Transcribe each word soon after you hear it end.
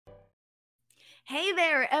Hey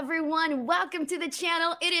there, everyone. Welcome to the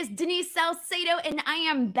channel. It is Denise Salcedo, and I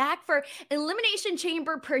am back for Elimination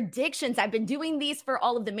Chamber predictions. I've been doing these for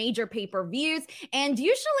all of the major pay-per-views, and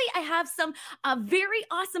usually I have some very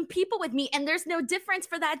awesome people with me, and there's no difference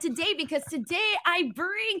for that today because today I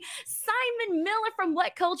bring Simon Miller from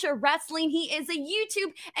What Culture Wrestling. He is a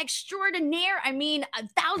YouTube extraordinaire. I mean,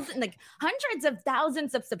 hundreds of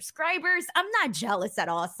thousands of subscribers. I'm not jealous at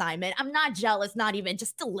all, Simon. I'm not jealous, not even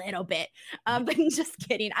just a little bit. But just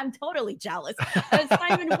kidding. I'm totally jealous.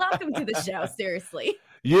 Simon, welcome to the show. Seriously.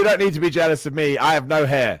 You don't need to be jealous of me. I have no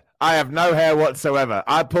hair. I have no hair whatsoever.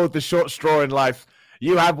 I pulled the short straw in life.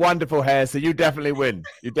 You have wonderful hair, so you definitely win.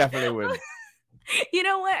 You definitely win. You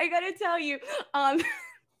know what? I got to tell you, I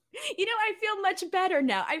feel much better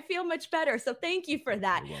now. I feel much better. So thank you for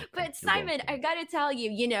that. But Simon, I got to tell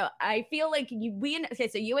you, I feel like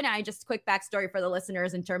so you and I, just a quick backstory for the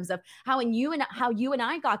listeners in terms of how you and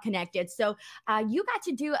I got connected. So you got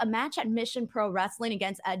to do a match at Mission Pro Wrestling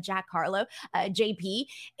against Jack Harlow, JP.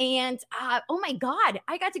 And oh my God,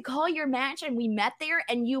 I got to call your match and we met there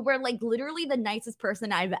and you were like literally the nicest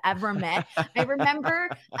person I've ever met. I remember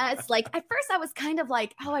it's like, at first I was kind of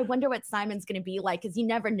like, oh, I wonder what Simon's going to be like. Cause you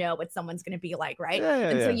never know what someone's going to be like, right?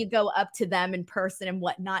 Until you go up to them in person and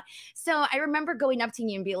whatnot. So I remember going up to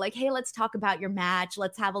you and be like, hey, let's talk about your match.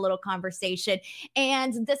 Let's have a little conversation.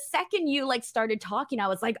 And the second you started talking, I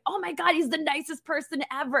was like, oh my God, he's the nicest person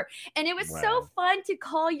ever. And it was so fun to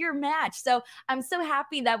call your match. So I'm so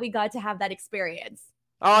happy that we got to have that experience.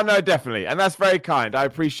 Oh, no, definitely. And that's very kind. I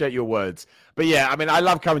appreciate your words. But yeah, I mean, I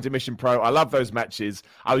love coming to Mission Pro. I love those matches.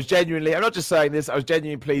 I'm not just saying this, I was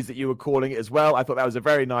genuinely pleased that you were calling it as well. I thought that was a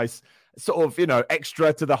very nice sort of,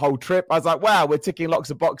 extra to the whole trip. I was like, wow, we're ticking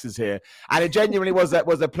lots of boxes here. And it genuinely was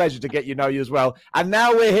a pleasure to get you as well. And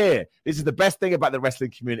now we're here. This is the best thing about the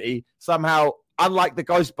wrestling community. Somehow, unlike the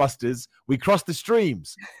Ghostbusters, we cross the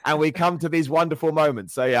streams and we come to these wonderful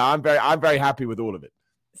moments. So yeah, I'm very happy with all of it.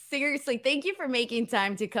 Seriously, thank you for making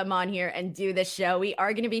time to come on here and do this show. We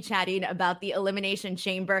are going to be chatting about the Elimination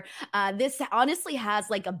Chamber. This honestly has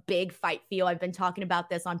like a big fight feel. I've been talking about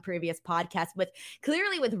this on previous podcasts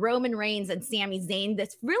with Roman Reigns and Sami Zayn.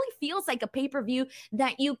 This really feels like a pay-per-view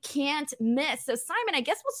that you can't miss. So Simon, I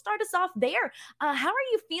guess we'll start us off there. How are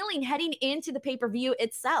you feeling heading into the pay-per-view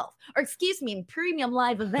itself? Or excuse me, premium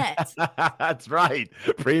live event. That's right.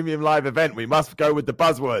 Premium live event. We must go with the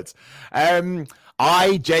buzzwords.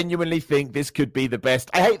 I genuinely think this could be the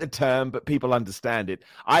best. I hate the term, but people understand it.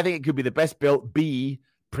 I think it could be the best built B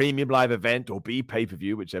premium live event or B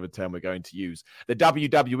pay-per-view, whichever term we're going to use, the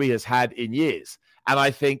WWE has had in years. And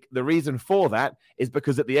I think the reason for that is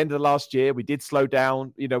because at the end of the last year, we did slow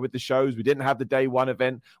down, with the shows. We didn't have the day one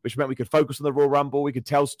event, which meant we could focus on the Royal Rumble. We could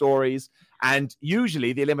tell stories. And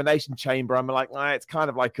usually the Elimination Chamber, I'm like, it's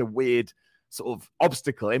kind of like a weird sort of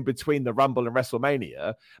obstacle in between the Rumble and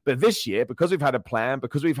WrestleMania. But this year, because we've had a plan,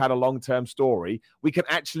 because we've had a long-term story, we can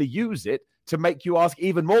actually use it to make you ask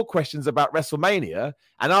even more questions about WrestleMania.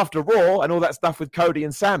 And after Raw and all that stuff with Cody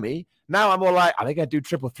and Sammy, now I'm all like, are they going to do a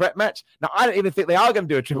triple threat match? Now, I don't even think they are going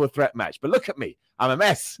to do a triple threat match, but look at me. I'm a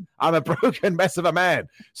mess. I'm a broken mess of a man.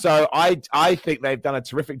 So I think they've done a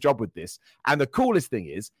terrific job with this. And the coolest thing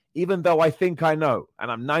is, even though I think I know,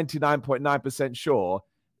 and I'm 99.9% sure,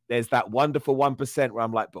 there's that wonderful 1% where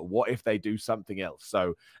I'm like, but what if they do something else?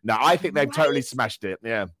 So, no, I think they've totally smashed it.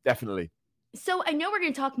 Yeah, definitely. So I know we're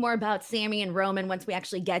going to talk more about Sami and Roman once we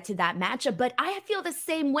actually get to that matchup, but I feel the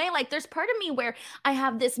same way. Like there's part of me where I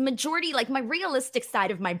have this majority, like my realistic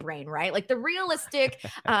side of my brain, right? Like the realistic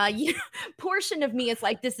portion of me is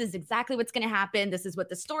like, this is exactly what's going to happen. This is what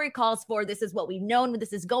the story calls for. This is what we've known where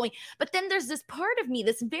this is going. But then there's this part of me,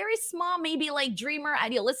 this very small, maybe like dreamer,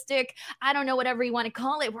 idealistic, I don't know, whatever you want to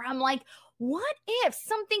call it, where I'm like, what if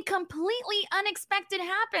something completely unexpected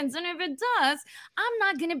happens? And if it does, I'm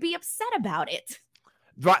not going to be upset about it.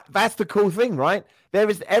 Right. That's the cool thing, right? There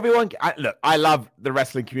is everyone. Look, I love the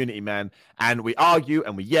wrestling community, man. And we argue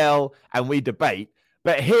and we yell and we debate.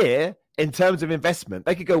 But here, in terms of investment,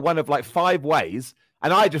 they could go one of like 5 ways.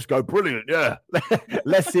 And I just go, brilliant. Yeah.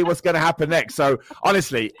 Let's see what's going to happen next. So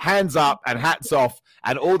honestly, hands up and hats off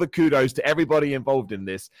and all the kudos to everybody involved in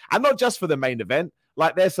this. And not just for the main event.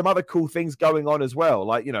 Like, there's some other cool things going on as well.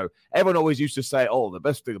 Like, everyone always used to say, oh, the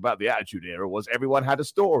best thing about the Attitude Era was everyone had a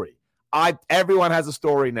story. Everyone has a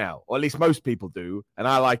story now, or at least most people do, and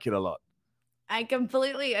I like it a lot. I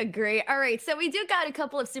completely agree. All right. So we do got a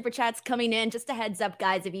couple of super chats coming in. Just a heads up,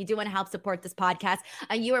 guys, if you do want to help support this podcast,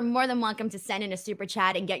 you are more than welcome to send in a super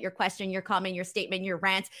chat and get your question, your comment, your statement, your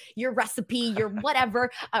rant, your recipe, your whatever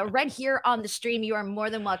right here on the stream. You are more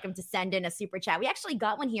than welcome to send in a super chat. We actually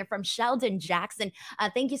got one here from Sheldon Jackson.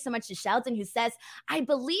 Thank you so much to Sheldon, who says, I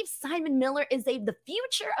believe Simon Miller is the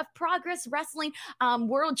future of Progress Wrestling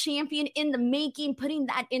world champion in the making, putting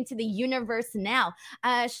that into the universe now.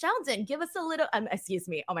 Sheldon, give us a little, excuse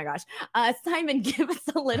me. Oh my gosh. Simon, give us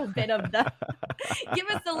a little bit of give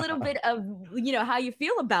us a little bit of, how you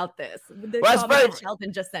feel about this. The comment that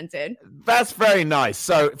Sheldon just sent in. That's very nice.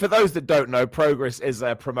 So for those that don't know, Progress is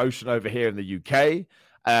a promotion over here in the UK.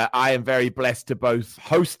 I am very blessed to both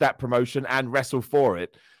host that promotion and wrestle for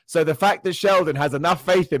it. So the fact that Sheldon has enough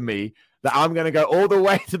faith in me that I'm going to go all the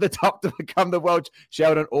way to the top to become the world.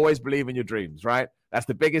 Sheldon, always believe in your dreams, right? That's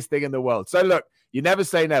the biggest thing in the world. So look, you never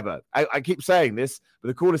say never. I keep saying this, but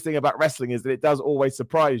the coolest thing about wrestling is that it does always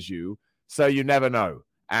surprise you. So you never know.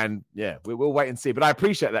 And yeah, we'll wait and see. But I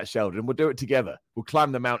appreciate that, Sheldon. We'll do it together. We'll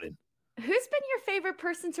climb the mountain. Who's been your favorite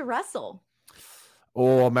person to wrestle?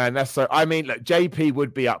 Oh man, that's so. I mean, look, JP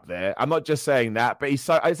would be up there. I'm not just saying that, but he's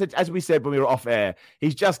so. I said, as we said when we were off air,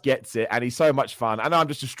 he just gets it, and he's so much fun. I know I'm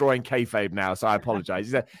just destroying kayfabe now, so I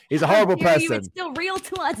apologize. He's a horrible person. It's still real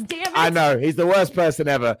to us, damn it. I know he's the worst person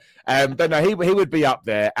ever. But no, he would be up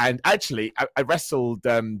there. And actually, I wrestled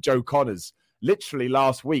Joe Connors literally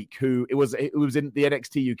last week. Who it was in the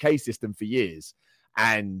NXT UK system for years.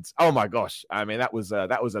 And oh my gosh, I mean that was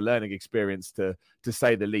a learning experience to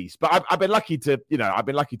say the least. But I've been lucky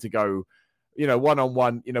to go,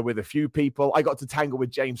 one-on-one, with a few people. I got to tangle with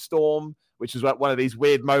James Storm, which was one of these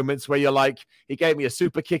weird moments where you're like, he gave me a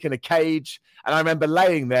super kick in a cage, and I remember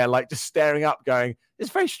laying there like just staring up, going,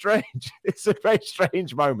 "It's very strange." It's a very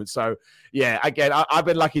strange moment. So yeah, again, I've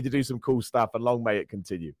been lucky to do some cool stuff, and long may it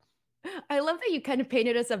continue. I love that you kind of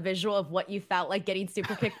painted us a visual of what you felt like getting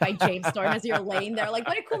super kicked by James Storm as you're laying there. Like,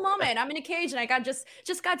 what a cool moment. I'm in a cage and I just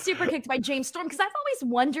got super kicked by James Storm. Because I've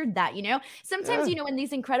always wondered that, sometimes, when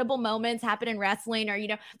these incredible moments happen in wrestling,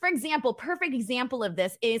 or, for example, perfect example of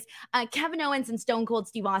this is Kevin Owens and Stone Cold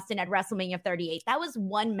Steve Austin at WrestleMania 38. That was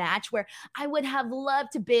one match where I would have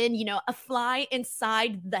loved to been, a fly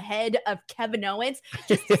inside the head of Kevin Owens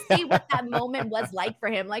just to see what that moment was like for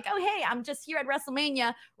him. Like, oh, hey, I'm just here at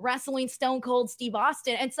WrestleMania wrestling Stone Cold Steve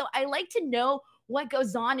Austin. And so I like to know what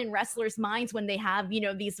goes on in wrestlers' minds when they have,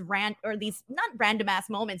 these not random ass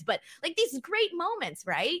moments, but like these great moments,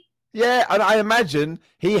 right? Yeah, and I imagine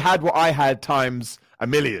he had what I had times a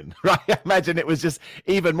million, right? I imagine it was just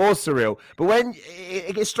even more surreal. But when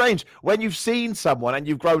it gets strange, when you've seen someone and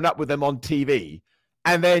you've grown up with them on TV,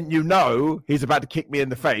 and then he's about to kick me in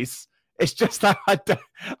the face, it's just that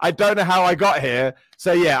I don't know how I got here.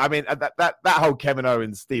 So yeah, I mean that whole Kevin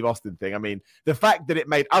Owens Steve Austin thing. I mean, the fact that it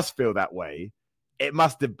made us feel that way, it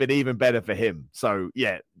must have been even better for him. So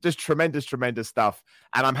yeah, just tremendous stuff.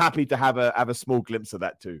 And I'm happy to have a small glimpse of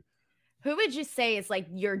that too. Who would you say is like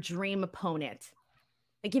your dream opponent?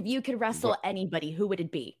 Like if you could wrestle anybody, who would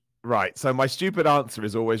it be? Right. So my stupid answer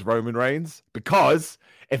is always Roman Reigns, because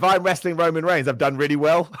if I'm wrestling Roman Reigns, I've done really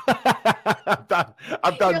well.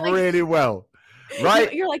 I've done really well.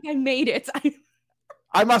 Right? You're like, I made it.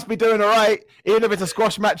 I must be doing all right. Even if it's a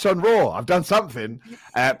squash match on Raw, I've done something.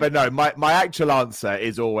 But no, my actual answer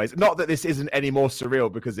is always, not that this isn't any more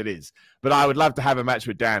surreal, because it is, but I would love to have a match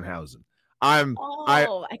with Danhausen.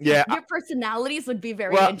 Your personalities would be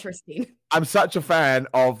very interesting. I'm such a fan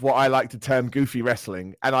of what I like to term goofy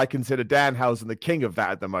wrestling, and I consider Danhausen the king of that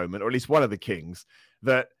at the moment, or at least one of the kings.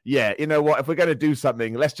 That, yeah, you know what? If we're going to do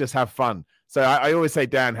something, let's just have fun. So I always say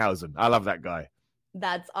Danhausen. I love that guy.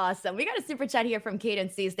 That's awesome. We got a super chat here from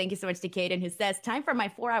Caden Sees. Thank you so much to Caden, who says, time for my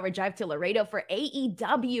 4-hour drive to Laredo for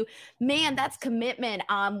AEW. Man, that's commitment.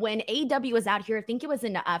 When AEW was out here, I think it was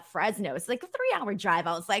in Fresno. It's like a 3-hour drive.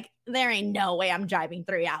 I was like, there ain't no way I'm driving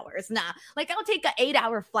 3 hours. Nah, like I'll take an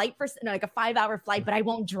 8-hour flight like a 5-hour flight, but I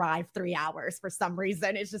won't drive 3 hours for some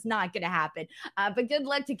reason. It's just not going to happen. But good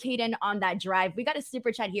luck to Caden on that drive. We got a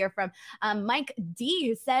super chat here from Mike D,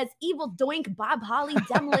 who says, evil doink Bob Holly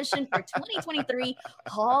demolition for 2023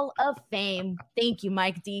 Hall of Fame. Thank you,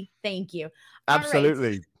 Mike D. Thank you.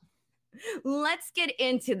 Absolutely. Let's get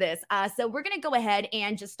into this. So we're gonna go ahead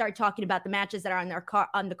and just start talking about the matches that are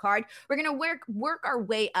on the card. We're gonna work our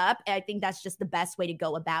way up. I think that's just the best way to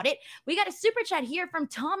go about it. We got a super chat here from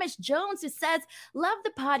Thomas Jones who says, "Love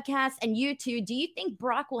the podcast and you too. Do you think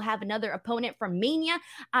Brock will have another opponent from Mania?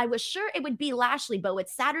 I was sure it would be Lashley, but with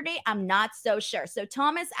Saturday, I'm not so sure." So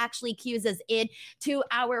Thomas actually cues us in to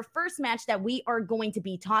our first match that we are going to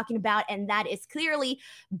be talking about, and that is clearly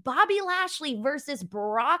Bobby Lashley versus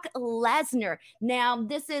Brock Lesnar. Now,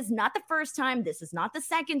 this is not the first time. This is not the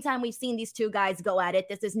second time we've seen these two guys go at it.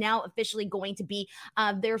 This is now officially going to be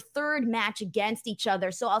their third match against each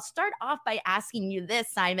other. So I'll start off by asking you this,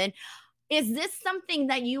 Simon. Is this something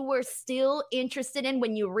that you were still interested in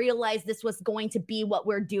when you realized this was going to be what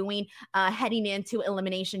we're doing heading into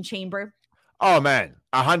Elimination Chamber? Oh, man,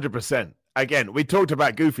 100%. Again, we talked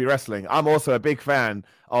about goofy wrestling. I'm also a big fan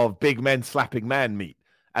of big men slapping man meat,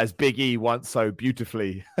 as Big E once so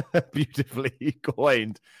beautifully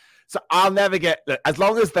coined. So I'll never get, as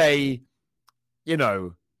long as they,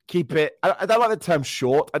 keep it. I don't like the term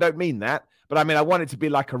short. I don't mean that. But I mean, I want it to be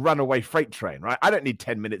like a runaway freight train, right? I don't need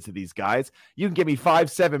 10 minutes of these guys. You can give me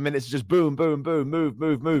 5-7 minutes, just boom, boom, boom,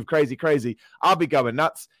 move, crazy, crazy. I'll be going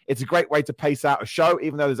nuts. It's a great way to pace out a show,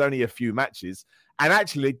 even though there's only a few matches. And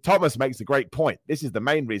actually, Thomas makes a great point. This is the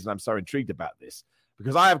main reason I'm so intrigued about this,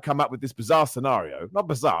 because I have come up with this bizarre scenario, not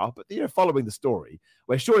bizarre, but, following the story,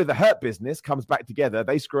 where surely the Hurt Business comes back together,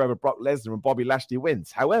 they screw over Brock Lesnar and Bobby Lashley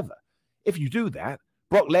wins. However, if you do that,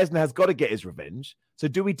 Brock Lesnar has got to get his revenge. So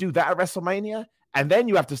do we do that at WrestleMania? And then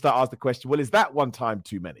you have to start asking the question, well, is that one time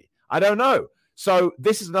too many? I don't know. So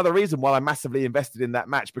this is another reason why I'm massively invested in that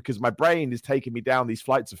match, because my brain is taking me down these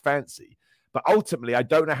flights of fancy. But ultimately, I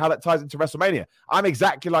don't know how that ties into WrestleMania. I'm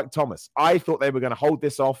exactly like Thomas. I thought they were going to hold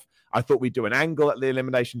this off. I thought we'd do an angle at the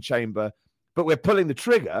Elimination Chamber, but we're pulling the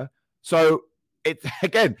trigger. So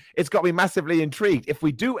it's got me massively intrigued. If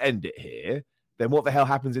we do end it here, then what the hell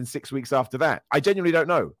happens in 6 weeks after that? I genuinely don't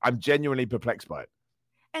know. I'm genuinely perplexed by it.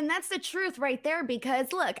 And that's the truth right there,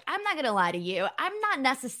 because look, I'm not going to lie to you. I'm not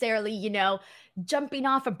necessarily, jumping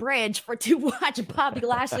off a bridge to watch Bobby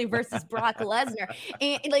Lashley versus Brock Lesnar.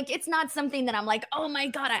 And it's not something that I'm like, oh my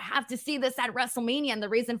God, I have to see this at WrestleMania. And the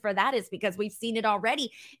reason for that is because we've seen it already.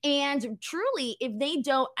 And truly, if they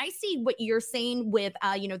don't, I see what you're saying with,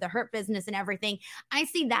 the Hurt Business and everything. I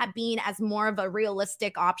see that being as more of a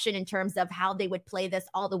realistic option in terms of how they would play this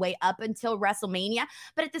all the way up until WrestleMania.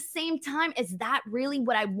 But at the same time, is that really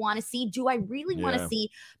what I want to see? Do I really want to see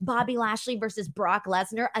Bobby Lashley versus Brock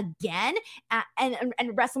Lesnar again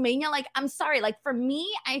and WrestleMania? I'm sorry, for me,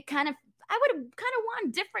 I would kind of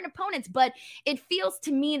want different opponents, but it feels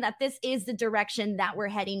to me that this is the direction that we're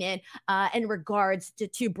heading in regards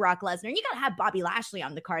to Brock Lesnar. You got to have Bobby Lashley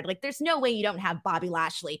on the card. There's no way you don't have Bobby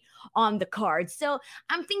Lashley on the card. So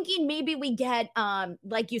I'm thinking maybe we get,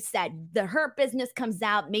 like you said, the Hurt Business comes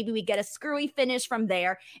out. Maybe we get a screwy finish from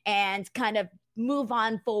there and kind of move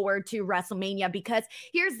on forward to WrestleMania, because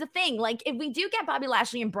here's the thing, if we do get Bobby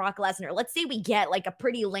Lashley and Brock Lesnar, let's say we get a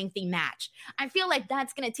pretty lengthy match, I feel like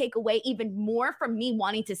that's going to take away even more from me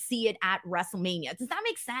wanting to see it at WrestleMania. Does that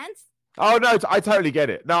make sense? Oh, no, I totally get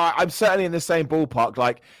it. No, I'm certainly in the same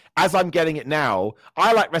ballpark. As I'm getting it now,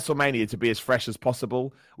 I like WrestleMania to be as fresh as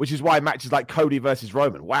possible, which is why matches like Cody versus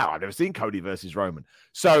Roman. Wow, I've never seen Cody versus Roman.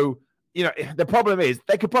 So, the problem is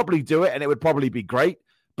they could probably do it and it would probably be great,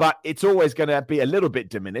 but it's always going to be a little bit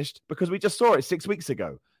diminished because we just saw it 6 weeks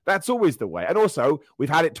ago. That's always the way. And also, we've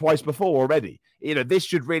had it twice before already. This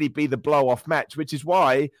should really be the blow-off match, which is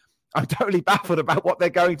why I'm totally baffled about what they're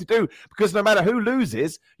going to do, because no matter who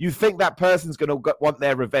loses, you think that person's going to want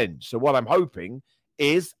their revenge. So what I'm hoping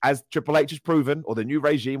is, as Triple H has proven, or the new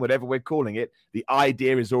regime, whatever we're calling it, the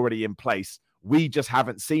idea is already in place. We just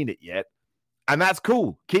haven't seen it yet. And that's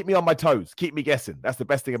cool. Keep me on my toes. Keep me guessing. That's the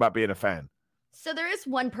best thing about being a fan. So there is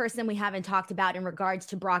one person we haven't talked about in regards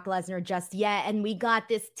to Brock Lesnar just yet, and we got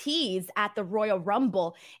this tease at the Royal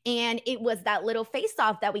Rumble, and it was that little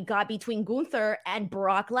face-off that we got between Gunther and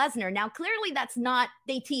Brock Lesnar. Now, clearly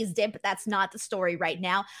they teased it, but that's not the story right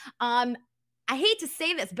now. I hate to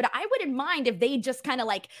say this, but I wouldn't mind if they just kind of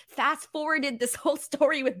fast forwarded this whole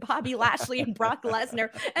story with Bobby Lashley and Brock Lesnar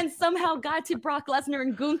and somehow got to Brock Lesnar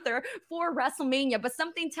and Gunther for WrestleMania. But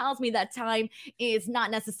something tells me that time is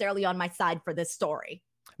not necessarily on my side for this story.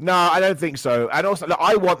 No, I don't think so. And also, look,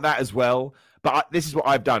 I want that as well. But this is what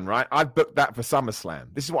I've done, right? I've booked that for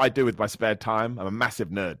SummerSlam. This is what I do with my spare time. I'm a massive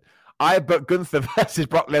nerd. I booked Gunther versus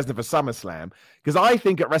Brock Lesnar for SummerSlam because I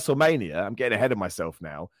think at WrestleMania, I'm getting ahead of myself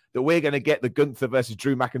now, that we're going to get the Gunther versus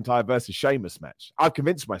Drew McIntyre versus Sheamus match. I've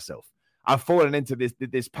convinced myself. I've fallen into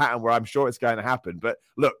this pattern where I'm sure it's going to happen. But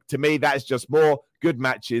look, to me, that's just more good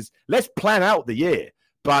matches. Let's plan out the year.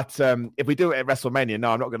 But if we do it at WrestleMania,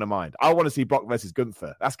 no, I'm not going to mind. I want to see Brock versus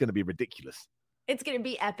Gunther. That's going to be ridiculous. It's going to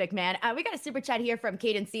be epic, man. We got a super chat here from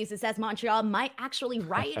Caden Cease who says Montreal might actually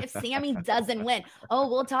riot if Sammy doesn't win. Oh,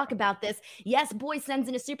 we'll talk about this. Yes, Boy sends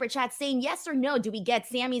in a super chat saying, yes or no, do we get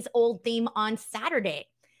Sammy's old theme on Saturday?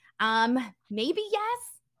 Maybe yes.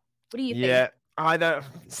 What do you think? Yeah, I don't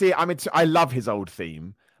see. I mean, I love his old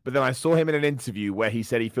theme, but then I saw him in an interview where he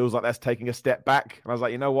said he feels like that's taking a step back. And I was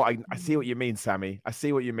like, you know what? I see what you mean, Sammy. I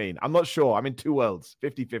see what you mean. I'm not sure. I'm in two worlds,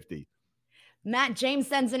 50-50. Matt James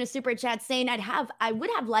sends in a super chat saying, I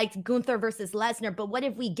would have liked Gunther versus Lesnar, but what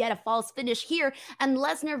if we get a false finish here and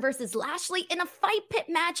Lesnar versus Lashley in a fight pit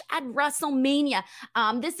match at WrestleMania?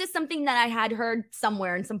 This is something that I had heard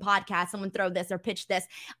somewhere in some podcast, someone throw this or pitch this.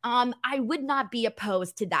 I would not be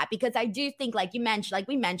opposed to that because I do think, like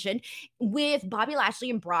we mentioned, with Bobby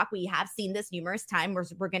Lashley and Brock, we have seen this numerous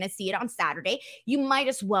times. We're going to see it on Saturday. You might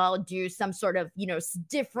as well do some sort of,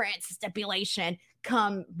 different stipulation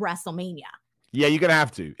come WrestleMania. Yeah, you're going to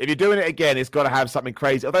have to. If you're doing it again, it's got to have something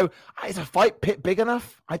crazy. Although, is a fight pit big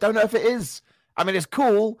enough? I don't know if it is. I mean, it's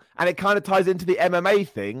cool, and it kind of ties into the MMA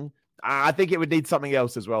thing. I think it would need something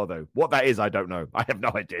else as well, though. What that is, I don't know. I have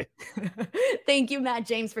no idea. Thank you, Matt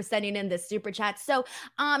James, for sending in this super chat. So,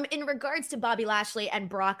 in regards to Bobby Lashley and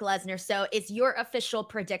Brock Lesnar, so it's your official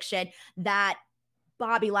prediction that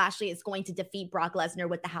Bobby Lashley is going to defeat Brock Lesnar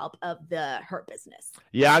with the help of the Hurt Business.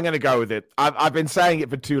 Yeah, I'm going to go with it. I've been saying it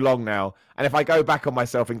for too long now. And if I go back on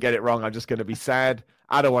myself and get it wrong, I'm just going to be sad.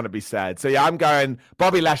 I don't want to be sad. So yeah, I'm going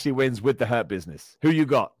Bobby Lashley wins with the Hurt Business. Who you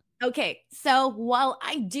got? Okay, so while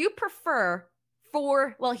I do prefer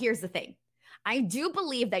here's the thing. I do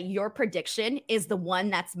believe that your prediction is the one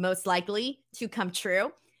that's most likely to come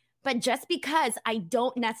true. But just because I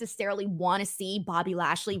don't necessarily want to see Bobby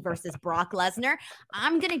Lashley versus Brock Lesnar,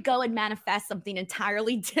 I'm going to go and manifest something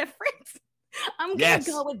entirely different. I'm going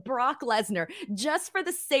to go with Brock Lesnar just for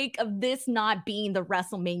the sake of this not being the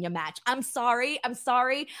WrestleMania match. I'm sorry.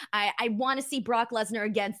 I want to see Brock Lesnar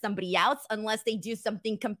against somebody else unless they do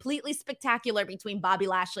something completely spectacular between Bobby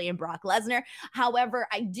Lashley and Brock Lesnar. However,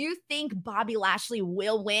 I do think Bobby Lashley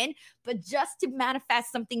will win, but just to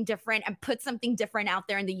manifest something different and put something different out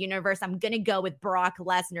there in the universe, I'm going to go with Brock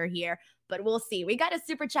Lesnar here. But we'll see. We got a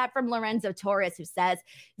super chat from Lorenzo Torres who says,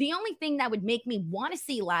 the only thing that would make me want to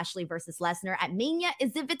see Lashley versus Lesnar at Mania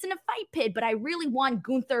is if it's in a fight pit, but I really want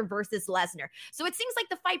Gunther versus Lesnar. So it seems like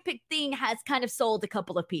the fight pit thing has kind of sold a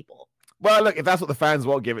couple of people. Well, look, if that's what the fans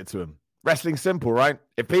want, give it to them. Wrestling's simple, right?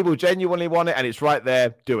 If people genuinely want it and it's right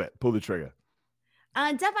there, do it. Pull the trigger.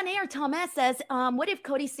 Devonair Thomas says, what if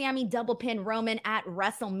Cody Sammy double pin Roman at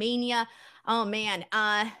WrestleMania? Oh, man.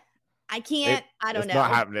 I can't. I don't know. It's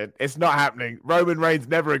not happening. It's not happening. Roman Reigns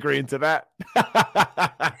never agreeing to that.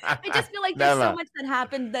 I just feel like there's so much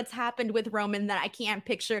that's happened with Roman that I can't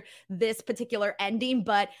picture this particular ending.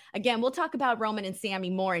 But again, we'll talk about Roman and Sammy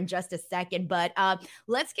more in just a second. But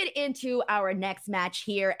let's get into our next match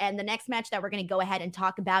here. And the next match that we're going to go ahead and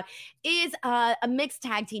talk about is a mixed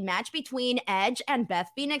tag team match between Edge and Beth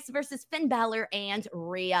Phoenix versus Finn Balor and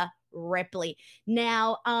Rhea Ripley.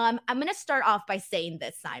 Now, I'm going to start off by saying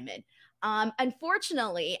this, Simon.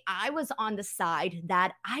 Unfortunately, I was on the side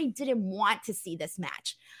that I didn't want to see this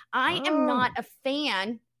match. I am not a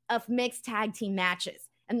fan of mixed tag team matches.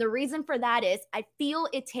 And the reason for that is I feel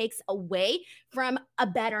it takes away from a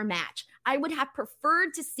better match. I would have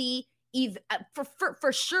preferred to see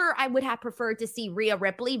for sure, I would have preferred to see Rhea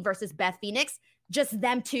Ripley versus Beth Phoenix, just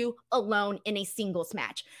them two alone in a singles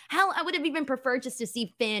match. Hell, I would have even preferred just to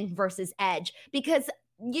see Finn versus Edge because,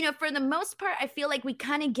 for the most part, I feel like we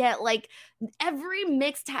kind of get like every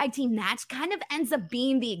mixed tag team match kind of ends up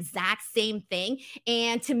being the exact same thing.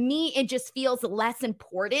 And to me, it just feels less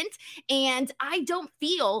important. And I don't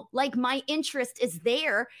feel like my interest is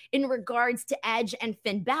there in regards to Edge and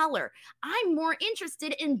Finn Balor. I'm more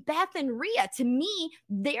interested in Beth and Rhea. To me,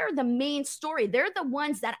 they're the main story. They're the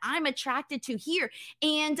ones that I'm attracted to here.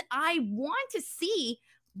 And I want to see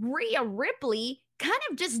Rhea Ripley kind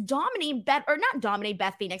of just not dominate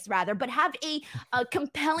Beth Phoenix rather, but have a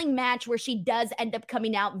compelling match where she does end up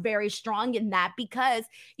coming out very strong in that because,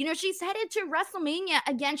 she's headed to WrestleMania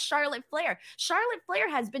against Charlotte Flair. Charlotte Flair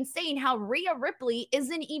has been saying how Rhea Ripley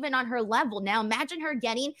isn't even on her level. Now imagine her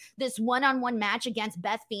getting this one-on-one match against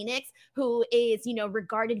Beth Phoenix, who is,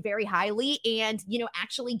 regarded very highly and,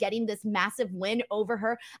 actually getting this massive win over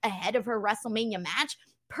her ahead of her WrestleMania match.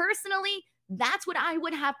 Personally, that's what I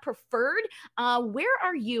would have preferred. Where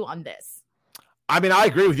are you on this? I mean, I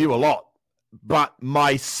agree with you a lot. But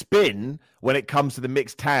my spin when it comes to the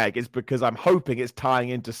mixed tag is because I'm hoping it's tying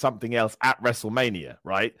into something else at WrestleMania,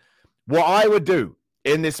 right? What I would do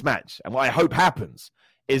in this match, and what I hope happens,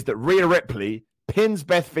 is that Rhea Ripley pins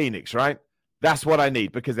Beth Phoenix, right? That's what I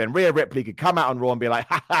need, because then Rhea Ripley could come out on Raw and be like,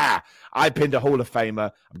 I pinned a Hall of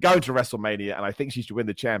Famer. I'm going to WrestleMania, and I think she should win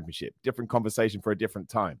the championship. Different conversation for a different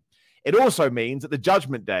time. It also means that the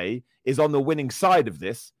Judgment Day is on the winning side of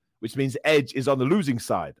this, which means Edge is on the losing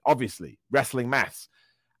side, obviously. Wrestling maths.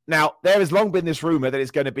 Now, there has long been this rumor that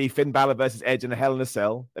it's going to be Finn Balor versus Edge in a Hell in a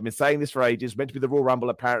Cell. They've been saying this for ages. Meant to be the Royal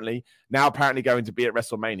Rumble, apparently. Now, apparently going to be at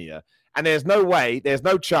WrestleMania. And there's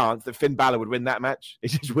no chance that Finn Balor would win that match. He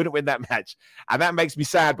just wouldn't win that match. And that makes me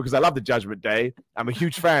sad because I love the Judgment Day. I'm a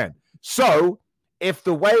huge fan. So, if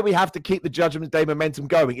the way we have to keep the Judgment Day momentum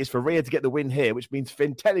going is for Rhea to get the win here, which means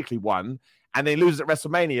Finn technically won, and then loses at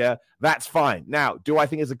WrestleMania, that's fine. Now, do I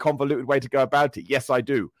think it's a convoluted way to go about it? Yes, I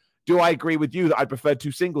do. Do I agree with you that I prefer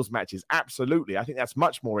 2 singles matches? Absolutely. I think that's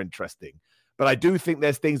much more interesting. But I do think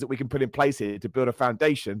there's things that we can put in place here to build a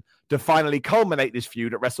foundation to finally culminate this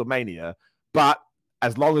feud at WrestleMania. But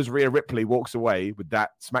as long as Rhea Ripley walks away with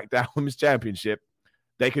that SmackDown Women's Championship,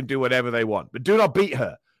 they can do whatever they want. But do not beat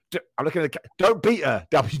her. I'm looking at don't beat her,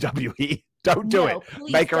 WWE. Don't do it.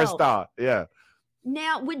 Make her a star. Yeah.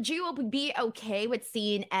 Now, would you be okay with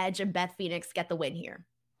seeing Edge and Beth Phoenix get the win here?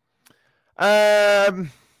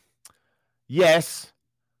 Yes,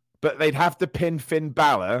 but they'd have to pin Finn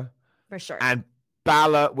Balor. For sure. And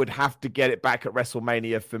Balor would have to get it back at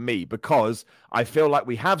WrestleMania for me, because I feel like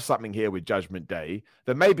we have something here with Judgment Day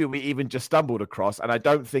that maybe we even just stumbled across, and I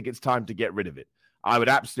don't think it's time to get rid of it. I would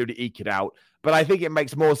absolutely eke it out. But I think it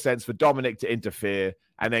makes more sense for Dominic to interfere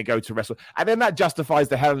and then go to wrestle. And then that justifies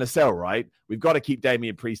the Hell in a Cell, right? We've got to keep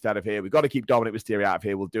Damian Priest out of here. We've got to keep Dominic Mysterio out of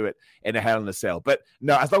here. We'll do it in a Hell in a Cell. But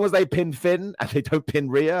no, as long as they pin Finn and they don't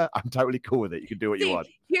pin Rhea, I'm totally cool with it. You can do what you want.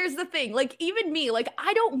 Here's the thing. Like, even me, like,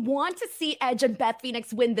 I don't want to see Edge and Beth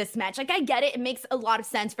Phoenix win this match. Like, I get it. It makes a lot of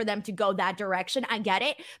sense for them to go that direction. I get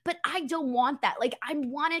it. But I don't want that. Like, I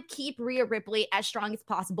want to keep Rhea Ripley as strong as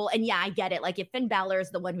possible. And yeah, I get it. Like, if Finn Balor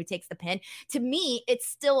is the one who takes the pin, to me, it's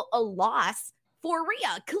still a loss for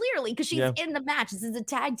Rhea, clearly, because she's in the match. This is a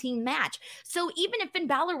tag team match. So even if Finn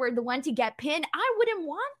Balor were the one to get pinned, I wouldn't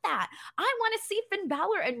want that. I want to see Finn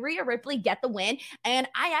Balor and Rhea Ripley get the win. And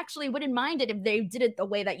I actually wouldn't mind it if they did it the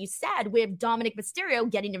way that you said, with Dominic Mysterio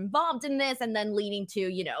getting involved in this and then leading to,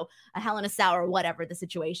 you know, a Hell in a Cell or whatever the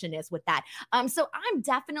situation is with that. So I'm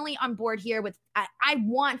definitely on board here with, I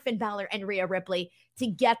want Finn Balor and Rhea Ripley to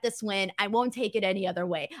get this win. I won't take it any other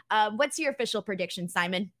way. What's your official prediction,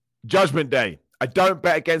 Simon? Judgment Day. I don't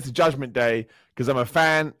bet against the Judgment Day because I'm a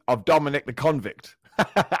fan of Dominic the Convict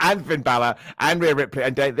and Finn Balor and Rhea Ripley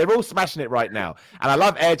and Dave. They're all smashing it right now. And I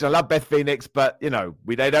love Edge. I love Beth Phoenix, but, you know,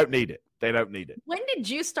 they don't need it. They don't need it. When did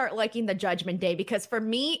you start liking the Judgment Day? Because for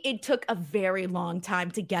me, it took a very long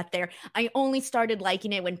time to get there. I only started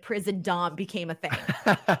liking it when Prison Dom became a thing.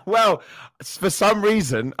 Well, for some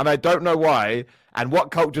reason, and I don't know why, and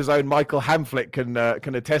what Culture's own Michael Hamflet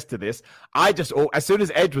can attest to this, I just, as soon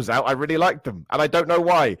as Edge was out, I really liked them. And I don't know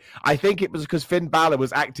why. I think it was because Finn Balor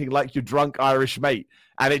was acting like your drunk Irish mate.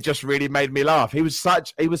 And it just really made me laugh. He was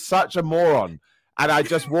such a moron. And I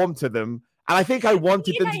just warmed to them. And I think I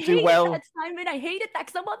wanted them to do well. Simon, I hated that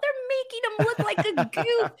because they're making him look like a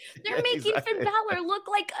goof. They're making Finn Balor look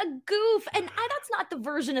like a goof. And that's not the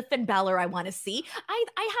version of Finn Balor I want to see.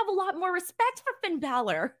 I have a lot more respect for Finn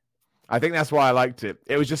Balor. I think that's why I liked it.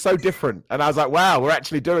 It was just so different. And I was like, wow, we're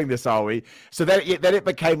actually doing this, are we? So then it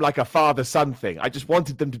became like a father-son thing. I just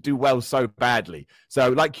wanted them to do well so badly. So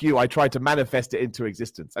like you, I tried to manifest it into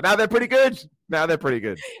existence. And now they're pretty good. Well,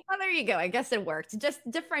 there you go. I guess it worked. Just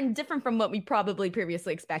different from what we probably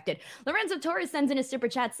previously expected. Lorenzo Torres sends in a super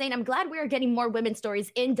chat saying, I'm glad we are getting more women's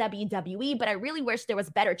stories in WWE, but I really wish there was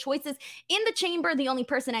better choices in the chamber. The only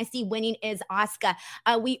person I see winning is Asuka.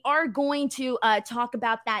 We are going to talk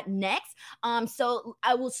about that next. So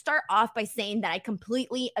I will start off by saying that I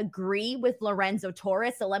completely agree with Lorenzo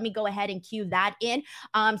Torres. So let me go ahead and cue that in.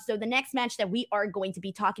 So the next match that we are going to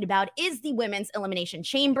be talking about is the Women's Elimination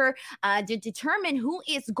Chamber to determine who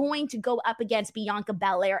is going to go up against Bianca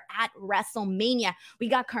Belair at WrestleMania. We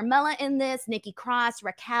got Carmella in this, Nikki Cross,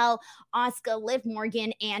 Raquel, Asuka, Liv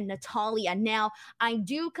Morgan, and Natalya. Now, I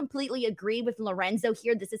do completely agree with Lorenzo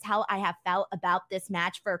here. This is how I have felt about this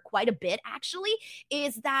match for quite a bit, actually,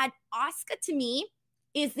 is that Asuka, to me,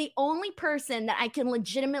 is the only person that I can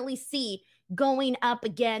legitimately see going up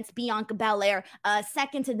against Bianca Belair.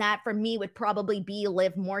 Second to that for me would probably be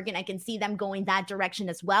Liv Morgan. I can see them going that direction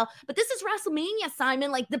as well. But this is WrestleMania,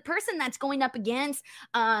 Simon. Like, the person that's going up against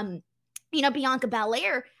Bianca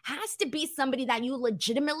Belair has to be somebody that you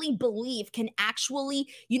legitimately believe can actually,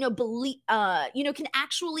 can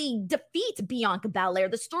actually defeat Bianca Belair.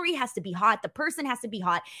 The story has to be hot. The person has to be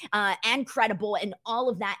hot and credible and all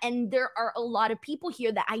of that. And there are a lot of people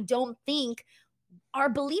here that I don't think are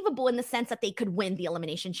believable in the sense that they could win the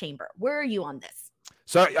Elimination Chamber. Where are you on this?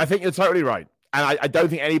 So I think you're totally right. And I don't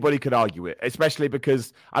think anybody could argue it, especially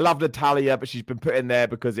because I love Natalya, but she's been put in there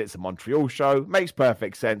because it's a Montreal show. Makes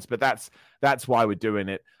perfect sense, but that's why we're doing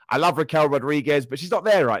it. I love Raquel Rodriguez, but she's not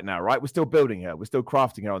there right now, right? We're still building her. We're still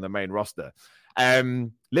crafting her on the main roster.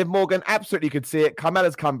 Liv Morgan, absolutely could see it.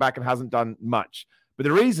 Carmella's come back and hasn't done much. But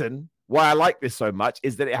the reason why I like this so much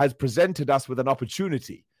is that it has presented us with an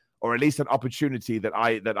opportunity, or at least an opportunity that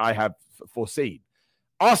I have foreseen.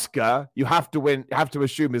 Asuka, you have to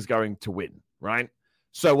assume is going to win. Right?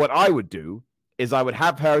 So what I would do is I would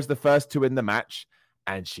have her as the first to win the match,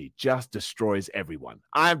 and she just destroys everyone.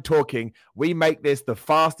 I'm talking, we make this the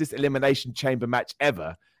fastest Elimination Chamber match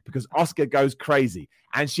ever because Asuka goes crazy,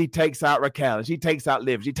 and she takes out Raquel, and she takes out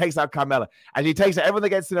Liv, she takes out Carmella, and she takes out everyone that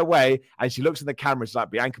gets in her way, and she looks in the camera, she's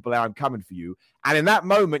like, Bianca Belair, I'm coming for you. And in that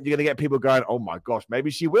moment, you're going to get people going, oh my gosh,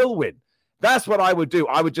 maybe she will win. That's what I would do.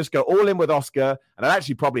 I would just go all in with Asuka, and I'd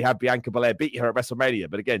actually probably have Bianca Belair beat her at WrestleMania.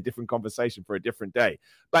 But again, different conversation for a different day.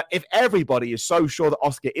 But if everybody is so sure that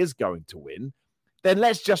Asuka is going to win, then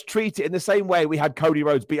let's just treat it in the same way we had Cody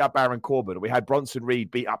Rhodes beat up Baron Corbin, or we had Bronson Reed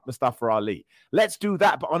beat up Mustafa Ali. Let's do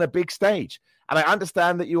that, but on a big stage. And I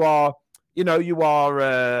understand that you're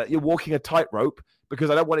walking a tightrope because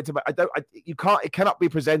I don't want it to. It cannot be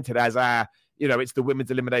presented as it's the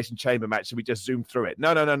women's elimination chamber match, so we just zoom through it.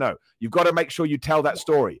 No. You've got to make sure you tell that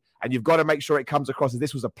story, and you've got to make sure it comes across as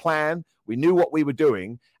this was a plan. We knew what we were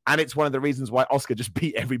doing, and it's one of the reasons why Asuka just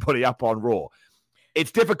beat everybody up on Raw.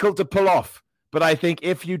 It's difficult to pull off, but I think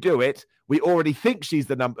if you do it, we already think she's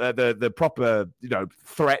the proper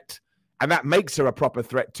threat, and that makes her a proper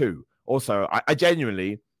threat too. Also, I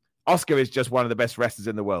genuinely, Asuka is just one of the best wrestlers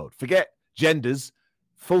in the world. Forget genders,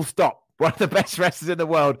 full stop. One of the best wrestlers in the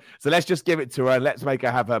world. So let's just give it to her and let's make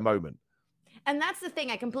her have her moment. And that's the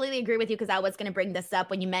thing. I completely agree with you because I was going to bring this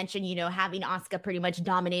up when you mentioned, having Asuka pretty much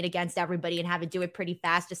dominate against everybody and have it do it pretty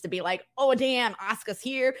fast just to be like, oh, damn, Asuka's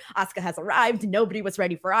here. Asuka has arrived. Nobody was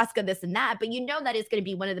ready for Asuka, this and that. But that is going to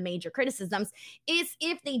be one of the major criticisms is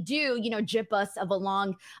if they do, jip us of a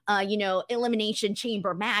long, elimination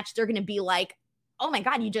chamber match, they're going to be like, oh my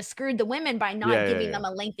God, you just screwed the women by not giving them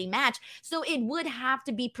a lengthy match. So it would have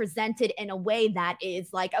to be presented in a way that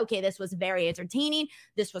is like, okay, this was very entertaining.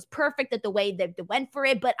 This was perfect at the way that they went for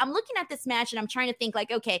it. But I'm looking at this match and I'm trying to think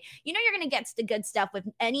like, okay, you're going to get the good stuff with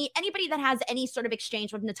anybody that has any sort of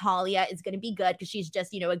exchange with Natalya is going to be good because she's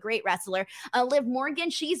just, a great wrestler. Liv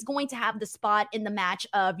Morgan, she's going to have the spot in the match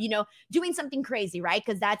of, doing something crazy, right?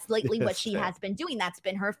 Because that's lately what she has been doing. That's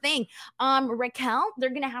been her thing. Raquel, they're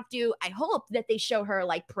going to have to, I hope that they show her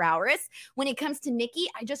like prowess. When it comes to Nikki,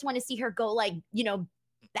 I just want to see her go like,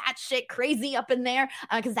 batshit crazy up in there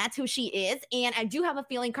because that's who she is. And I do have a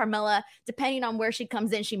feeling Carmella, depending on where she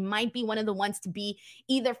comes in, she might be one of the ones to be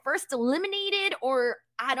either first eliminated or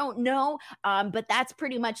I don't know. But that's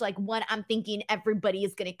pretty much like what I'm thinking everybody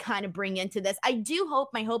is going to kind of bring into this. I do hope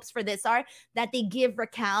my hopes for this are that they give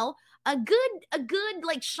Raquel a good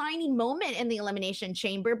like shining moment in the elimination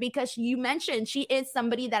chamber because you mentioned she is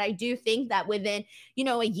somebody that I do think that within,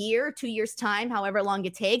 a year, 2 years time, however long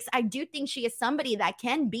it takes, I do think she is somebody that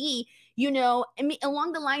can be,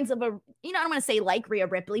 along the lines of I don't want to say like Rhea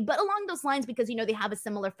Ripley, but along those lines because, they have a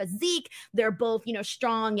similar physique. They're both,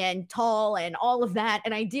 strong and tall and all of that.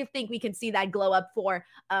 And I do think we can see that glow up for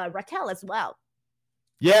Raquel as well.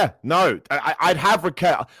 Yeah, no, I'd have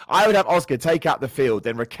Raquel. I would have Asuka take out the field.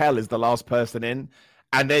 Then Raquel is the last person in.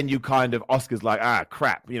 And then you kind of, Asuka's like,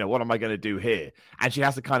 crap, what am I going to do here? And she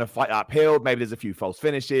has to kind of fight uphill. Maybe there's a few false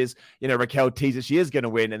finishes. Raquel teases she is going to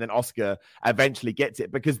win. And then Asuka eventually gets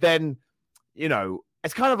it because then,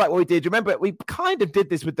 it's kind of like what we did. Do you remember? We kind of did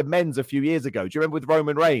this with the men's a few years ago. Do you remember with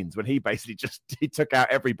Roman Reigns when he basically he took out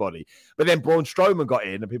everybody? But then Braun Strowman got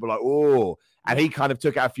in and people were like, oh, and he kind of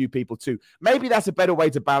took out a few people too. Maybe that's a better way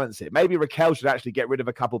to balance it. Maybe Raquel should actually get rid of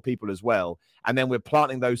a couple people as well. And then we're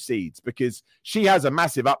planting those seeds because she has a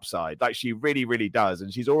massive upside. Like she really, really does.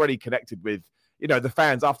 And she's already connected with, the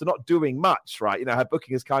fans after not doing much, right? Her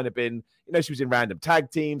booking has kind of been, she was in random tag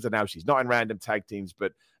teams and now she's not in random tag teams,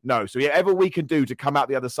 but no. So whatever we can do to come out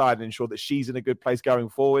the other side and ensure that she's in a good place going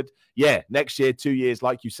forward. Yeah. Next year, 2 years,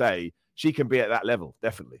 like you say, she can be at that level.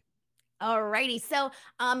 Definitely. Alrighty, so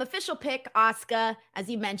official pick Asuka, as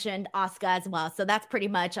you mentioned, Asuka as well. So that's pretty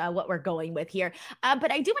much what we're going with here.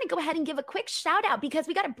 But I do want to go ahead and give a quick shout out because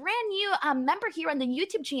we got a brand new member here on the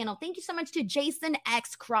YouTube channel. Thank you so much to Jason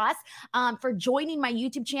X Cross for joining my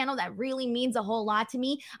YouTube channel. That really means a whole lot to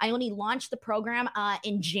me. I only launched the program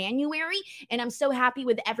in January, and I'm so happy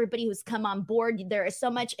with everybody who's come on board. There is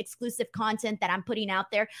so much exclusive content that I'm putting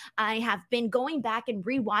out there. I have been going back and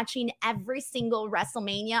rewatching every single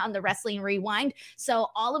WrestleMania on the Wrestling Rewind. So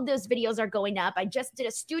all of those videos are going up. I just did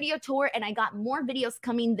a studio tour and I got more videos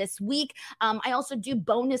coming this week. I also do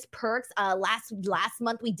bonus perks. Last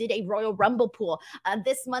month we did a Royal Rumble pool.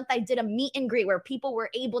 This month I did a meet and greet where people were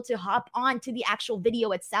able to hop on to the actual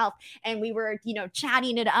video itself. And we were,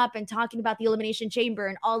 chatting it up and talking about the Elimination Chamber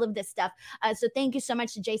and all of this stuff. So thank you so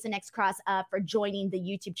much to Jason X Cross for joining the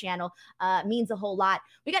YouTube channel. Means a whole lot.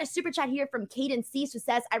 We got a super chat here from Caden Cease who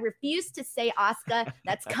says, I refuse to say Asuka.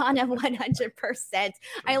 That's kind of 100%.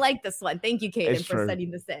 I like this one. Thank you, Caden, for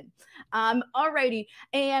sending this in. Alrighty.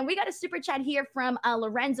 And we got a super chat here from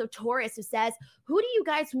Lorenzo Torres who says, who do you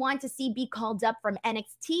guys want to see be called up from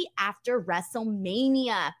NXT after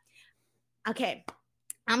WrestleMania? Okay.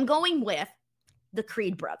 I'm going with the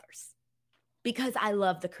Creed brothers because I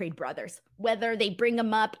love the Creed brothers. Whether they bring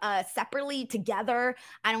them up separately, together,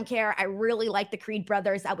 I don't care. I really like the Creed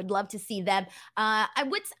brothers. I would love to see them. I'm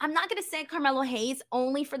not going to say Carmelo Hayes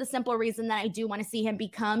only for the simple reason that I do want to see him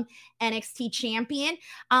become NXT champion.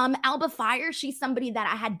 Alba Fire, she's somebody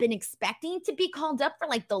that I had been expecting to be called up for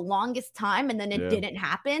like the longest time, and then it didn't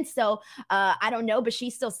happen. So I don't know, but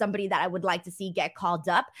she's still somebody that I would like to see get called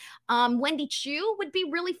up. Wendy Chu would be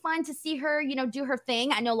really fun to see her, do her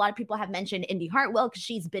thing. I know a lot of people have mentioned Indy Hartwell because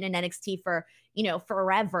she's been in NXT for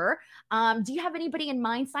forever. Do you have anybody in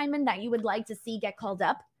mind, Simon, that you would like to see get called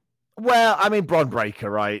up? Well, I mean, Bron Breakker,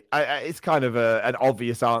 right? It's kind of an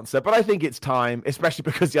obvious answer, but I think it's time, especially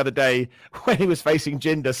because the other day when he was facing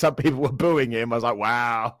Jinder, some people were booing him. I was like,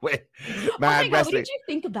 wow, man, oh my God, what did you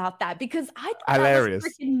think about that? Because I thought hilarious. That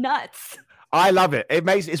was freaking nuts. I love it.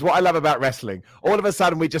 It's what I love about wrestling. All of a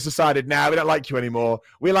sudden, we just decided, now we don't like you anymore.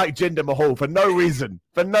 We like Jinder Mahal for no reason.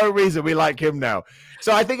 For no reason, we like him now.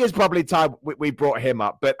 So I think it's probably time we brought him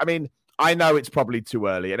up. But I mean, I know it's probably too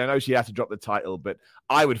early, and I know she has to drop the title, but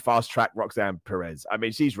I would fast track Roxanne Perez. I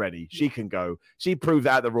mean, she's ready. She can go. She proved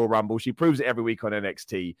that at the Royal Rumble. She proves it every week on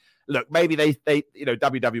NXT. Look, maybe they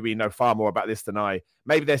WWE know far more about this than I.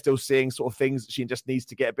 Maybe they're still seeing sort of things she just needs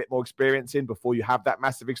to get a bit more experience in before you have that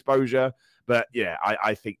massive exposure. But yeah,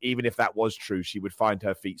 I think even if that was true, she would find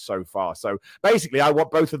her feet so far. So basically, I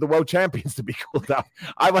want both of the world champions to be called up.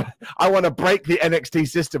 I want to break the NXT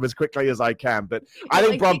system as quickly as I can. But I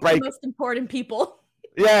think Bron Breakker, most important people.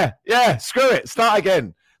 Yeah. Screw it. Start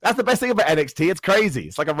again. That's the best thing about NXT. It's crazy.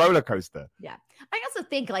 It's like a roller coaster. Yeah. I also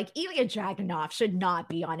think like Ilya Dragunov should not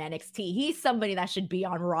be on NXT. He's somebody that should be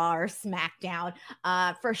on Raw or SmackDown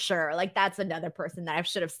for sure. Like that's another person that I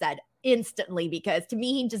should have said instantly because to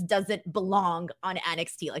me, he just doesn't belong on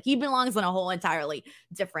NXT. Like he belongs on a whole entirely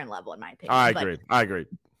different level in my opinion. I agree.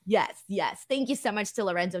 Yes. Thank you so much to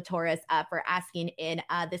Lorenzo Torres for asking in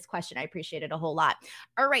this question. I appreciate it a whole lot.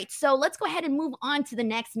 All right, so let's go ahead and move on to the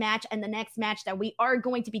next match. And the next match that we are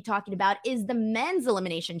going to be talking about is the men's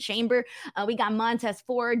elimination chamber. We got Montez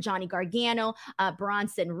Ford, Johnny Gargano,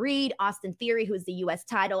 Bronson Reed, Austin Theory, who is the U.S.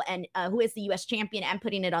 title and who is the U.S. champion and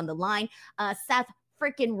putting it on the line, Seth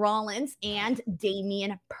freaking Rollins, and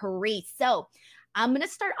Damian Priest. So I'm going to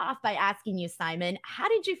start off by asking you, Simon, how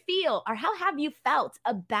did you feel or how have you felt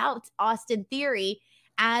about Austin Theory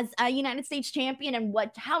as a United States champion and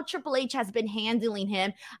how Triple H has been handling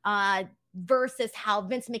him versus how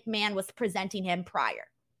Vince McMahon was presenting him prior?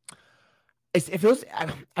 It feels, I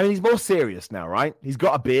mean, he's more serious now, right? He's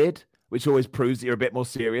got a beard, which always proves that you're a bit more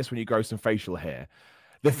serious when you grow some facial hair.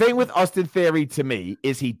 The thing with Austin Theory to me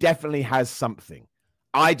is he definitely has something.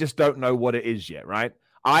 I just don't know what it is yet, right?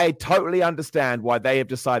 I totally understand why they have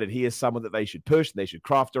decided he is someone that they should push, they should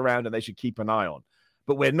craft around, and they should keep an eye on.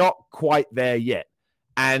 But we're not quite there yet.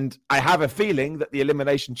 And I have a feeling that the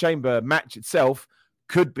Elimination Chamber match itself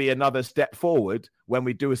could be another step forward when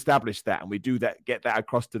we do establish that and we do that, get that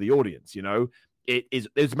across to the audience.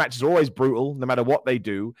 Those matches are always brutal, no matter what they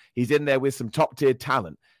do. He's in there with some top-tier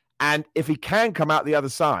talent. And if he can come out the other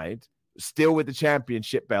side, still with the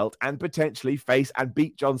championship belt and potentially face and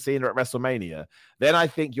beat John Cena at WrestleMania, then I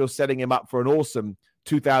think you're setting him up for an awesome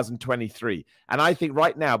 2023. And I think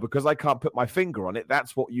right now, because I can't put my finger on it,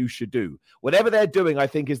 that's what you should do. Whatever they're doing, I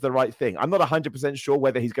think is the right thing. I'm not 100% sure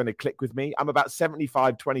whether he's going to click with me. I'm about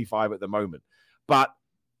 75-25 at the moment. But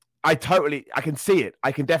I can see it.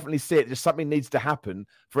 I can definitely see it. Just something needs to happen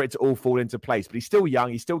for it to all fall into place. But he's still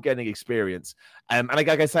young. He's still getting experience. And like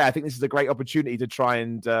I say, I think this is a great opportunity to try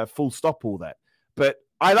and full stop all that. But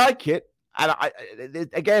I like it.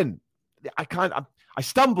 And I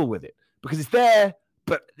stumble with it because it's there,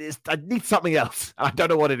 but I need something else. And I don't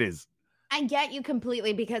know what it is. I get you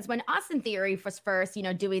completely, because when Austin Theory was first,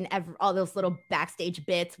 doing all those little backstage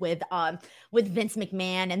bits with Vince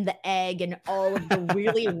McMahon and the egg and all of the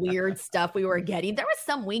really weird stuff we were getting, there were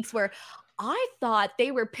some weeks where I thought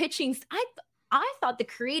they were pitching. I thought the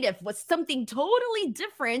creative was something totally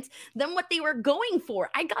different than what they were going for.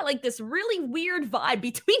 I got like this really weird vibe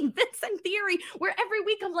between Vince and Theory, where every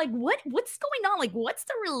week I'm like, what's going on? Like, what's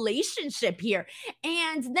the relationship here?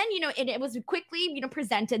 And then, it was quickly,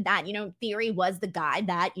 presented that, Theory was the guy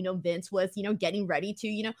that, Vince was, getting ready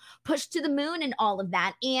to, push to the moon and all of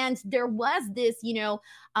that. And there was this,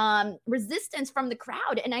 resistance from the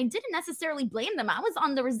crowd. And I didn't necessarily blame them. I was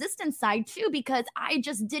on the resistance side too, because I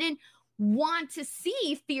just didn't want to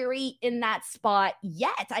see Theory in that spot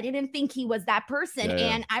yet. I didn't think he was that person. Yeah.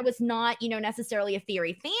 And I was not, necessarily a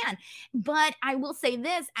Theory fan. But I will say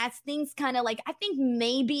this, as things kind of I think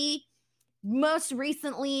maybe most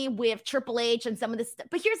recently with Triple H and some of this stuff.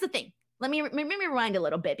 But here's the thing. Let me rewind a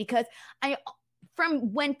little bit, because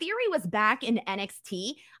from when Theory was back in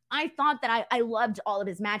NXT, I thought that I loved all of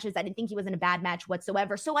his matches. I didn't think he was in a bad match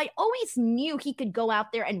whatsoever. So I always knew he could go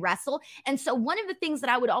out there and wrestle. And so one of the things that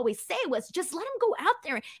I would always say was just let him go out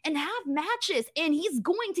there and have matches, and he's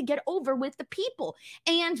going to get over with the people.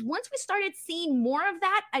 And once we started seeing more of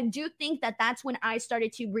that, I do think that that's when I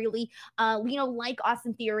started to really, like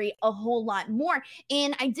Austin Theory a whole lot more.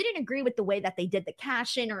 And I didn't agree with the way that they did the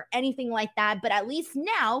cash in or anything like that. But at least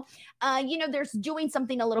now, there's doing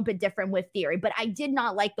something a little bit different with Theory. But I did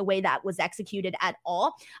not like the way that was executed at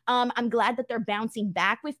all. I'm glad that they're bouncing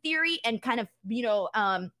back with Theory and kind of,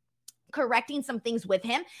 correcting some things with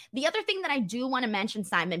him. The other thing that I do want to mention,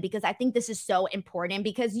 Simon, because I think this is so important,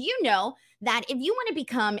 because that if you want to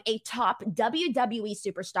become a top WWE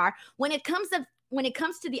superstar, when it comes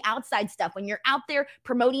to the outside stuff, when you're out there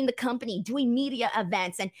promoting the company, doing media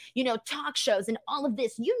events and, talk shows and all of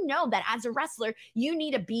this, that as a wrestler, you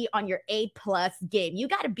need to be on your A+ game. You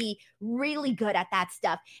got to be really good at that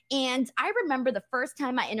stuff. And I remember the first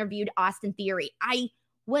time I interviewed Austin Theory, I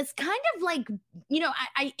was kind of like,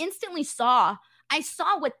 I instantly saw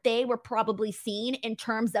what they were probably seeing in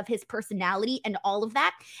terms of his personality and all of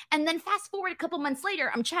that. And then fast forward a couple months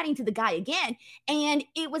later, I'm chatting to the guy again, and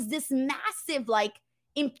it was this massive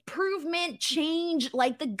improvement, change.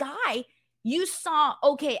 Like the guy, you saw,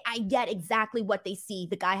 okay, I get exactly what they see.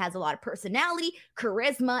 The guy has a lot of personality,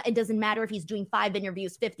 charisma. It doesn't matter if he's doing 5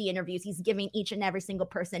 interviews, 50 interviews. He's giving each and every single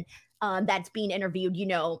person that's being interviewed,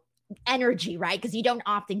 energy, right? Because you don't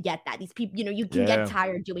often get that. These people, you can get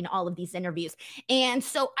tired doing all of these interviews. And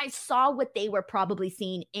so I saw what they were probably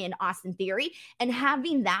seeing in Austin Theory, and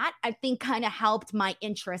having that, I think, kind of helped my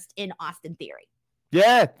interest in Austin Theory.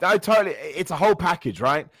 Yeah, no, totally. It's a whole package,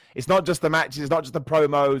 right? It's not just the matches, it's not just the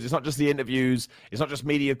promos, it's not just the interviews, it's not just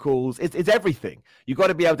media calls, it's everything. You've got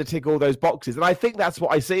to be able to tick all those boxes. And I think that's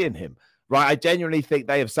what I see in him, right? I genuinely think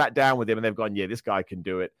they have sat down with him and they've gone, yeah, this guy can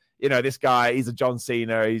do it. This guy, he's a John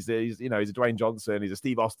Cena, he's a Dwayne Johnson, he's a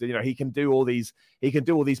Steve Austin. He can do all these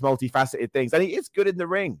multifaceted things, and he is good in the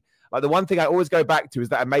ring. Like the one thing I always go back to is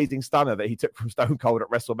that amazing stunner that he took from Stone Cold at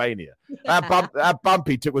WrestleMania. That bump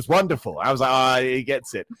he took was wonderful. I was like, he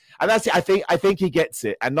gets it, and that's it. I think he gets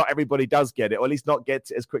it, and not everybody does get it, or at least not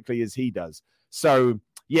gets it as quickly as he does. So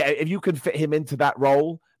yeah, if you can fit him into that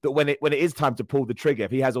role, that when it is time to pull the trigger,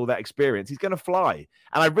 if he has all that experience, he's going to fly.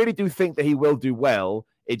 And I really do think that he will do well.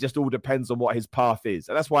 It just all depends on what his path is.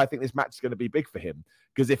 And that's why I think this match is going to be big for him.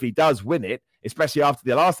 Because if he does win it, especially after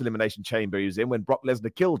the last Elimination Chamber he was in, when Brock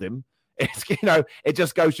Lesnar killed him, it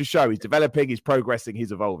just goes to show he's developing, he's progressing,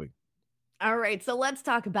 he's evolving. All right, so let's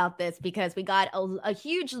talk about this, because we got a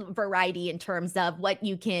huge variety in terms of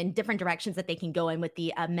different directions that they can go in with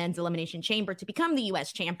the men's elimination chamber to become the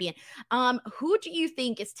U.S. champion. Who do you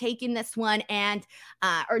think is taking this one, and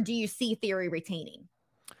or do you see Theory retaining?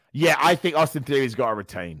 Yeah, I think Austin Theory's got to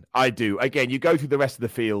retain. I do. Again, you go through the rest of the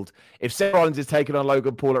field. If Seth Rollins is taking on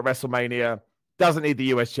Logan Paul at WrestleMania, doesn't need the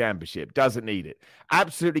US Championship, doesn't need it.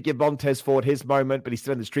 Absolutely give Montez Ford his moment, but he's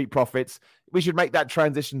still in the Street Profits. We should make that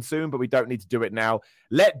transition soon, but we don't need to do it now.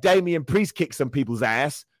 Let Damian Priest kick some people's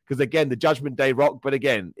ass, because again, the Judgment Day Rock, but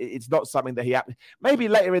again, it's not something that maybe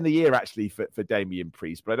later in the year actually for Damian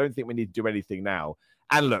Priest, but I don't think we need to do anything now.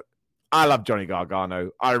 And look, I love Johnny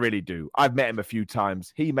Gargano. I really do. I've met him a few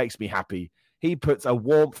times. He makes me happy. He puts a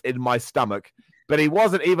warmth in my stomach, but he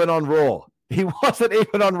wasn't even on Raw. He wasn't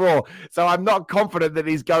even on Raw. So I'm not confident that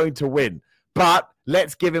he's going to win. But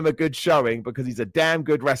let's give him a good showing because he's a damn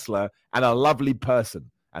good wrestler and a lovely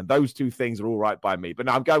person. And those two things are all right by me. But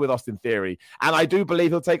no, I'm going with Austin Theory. And I do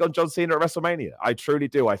believe he'll take on John Cena at WrestleMania. I truly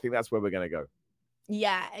do. I think that's where we're going to go.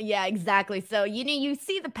 Yeah, exactly. So, you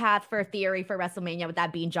see the path for Theory for WrestleMania with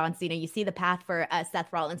that being John Cena. You see the path for Seth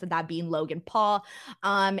Rollins with that being Logan Paul.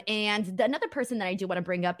 And another person that I do want to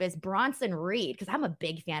bring up is Bronson Reed, because I'm a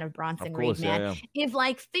big fan of Bronson Reed, man. Yeah. Is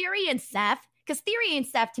like Theory and Seth. Because Theory and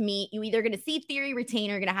Seth, to me, you either going to see Theory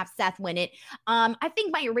retain or you're going to have Seth win it. I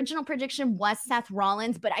think my original prediction was Seth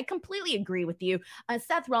Rollins, but I completely agree with you.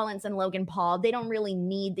 Seth Rollins and Logan Paul, they don't really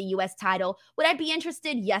need the U.S. title. Would I be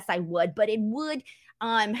interested? Yes, I would. But it would,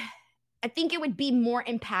 I think it would be more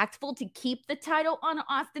impactful to keep the title on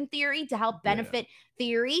Austin Theory to help benefit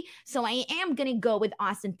Theory. So I am going to go with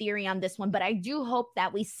Austin Theory on this one. But I do hope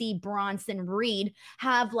that we see Bronson Reed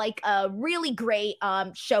have like a really great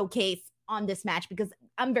showcase on this match, because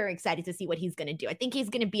I'm very excited to see what he's going to do. I think he's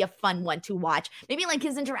going to be a fun one to watch. Maybe like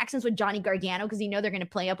his interactions with Johnny Gargano, because they're going to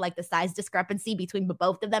play up like the size discrepancy between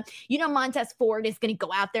both of them. Montez Ford is going to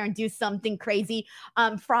go out there and do something crazy,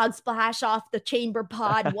 frog splash off the chamber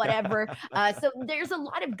pod, whatever. So there's a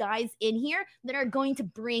lot of guys in here that are going to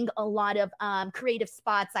bring a lot of creative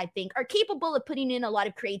spots, I think, are capable of putting in a lot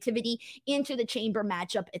of creativity into the chamber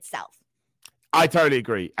matchup itself. I totally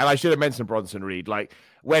agree. And I should have mentioned Bronson Reed. Like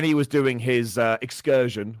when he was doing his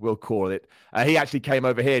excursion, we'll call it, he actually came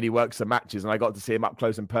over here and he worked some matches and I got to see him up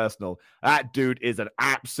close and personal. That dude is an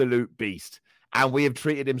absolute beast. And we have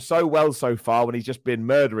treated him so well so far when he's just been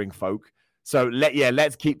murdering folk. So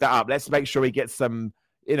let's keep that up. Let's make sure he gets some,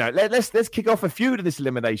 let's kick off a feud in this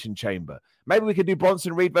Elimination Chamber. Maybe we could do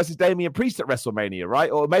Bronson Reed versus Damian Priest at WrestleMania,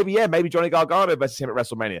 right? Or maybe Johnny Gargano versus him at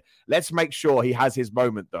WrestleMania. Let's make sure he has his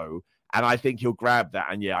moment though. And I think he'll grab that.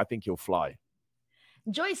 And I think he'll fly.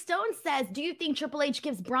 Joy Stone says, do you think Triple H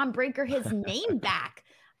gives Braun Breaker his name back?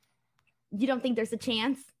 You don't think there's a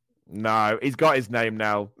chance? No, he's got his name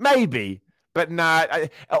now. Maybe. But nah,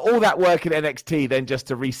 all that work in NXT then just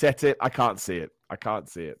to reset it, I can't see it.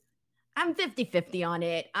 I'm 50-50 on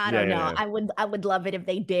it. I don't know. Yeah. I would love it if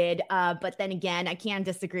they did. But then again, I can't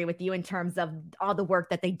disagree with you in terms of all the work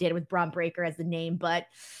that they did with Braun Breaker as the name. But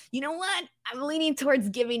you know what? I'm leaning towards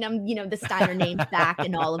giving them, the Steiner names back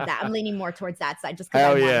and all of that. I'm leaning more towards that side just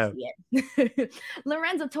because I want to see it.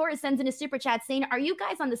 Lorenzo Torres sends in a super chat saying, are you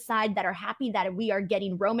guys on the side that are happy that we are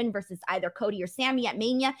getting Roman versus either Cody or Sammy at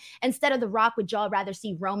Mania instead of The Rock? Would y'all rather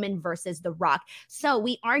see Roman versus The Rock? So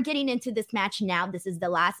we are getting into this match now. This is the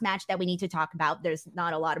last match that we need to talk about. There's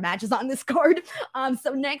not a lot of matches on this card.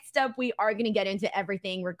 So next up, we are going to get into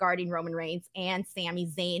everything regarding Roman Reigns and Sami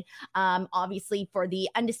Zayn. Obviously, for the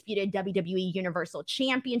undisputed WWE Universal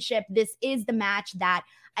Championship, this is the match that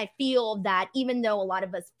I feel that even though a lot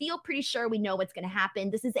of us feel pretty sure we know what's going to happen,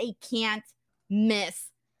 this is a can't miss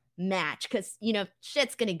match because,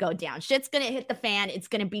 shit's going to go down. Shit's going to hit the fan. It's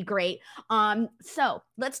going to be great. So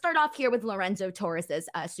let's start off here with Lorenzo Torres's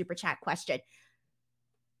super chat question.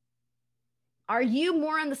 Are you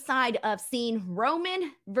more on the side of seeing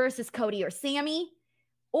Roman versus Cody or Sammy,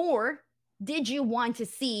 or did you want to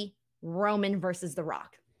see Roman versus The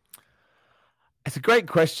Rock? It's a great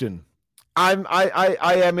question. I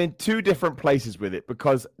am in two different places with it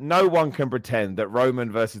because no one can pretend that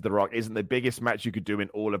Roman versus The Rock isn't the biggest match you could do in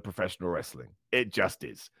all of professional wrestling. It just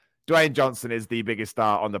is. Dwayne Johnson is the biggest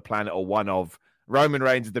star on the planet, or one of. Roman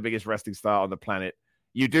Reigns is the biggest wrestling star on the planet.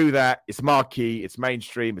 You do that, it's marquee, it's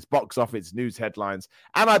mainstream, it's box office, news headlines.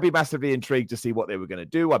 And I'd be massively intrigued to see what they were going to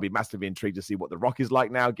do. I'd be massively intrigued to see what The Rock is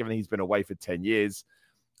like now, given he's been away for 10 years.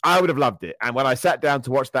 I would have loved it. And when I sat down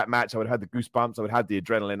to watch that match, I would have had the goosebumps, I would have the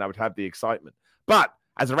adrenaline, I would have the excitement. But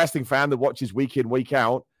as a wrestling fan that watches week in, week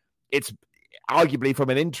out, it's arguably from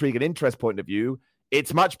an intrigue and interest point of view,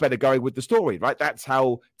 it's much better going with the story, right? That's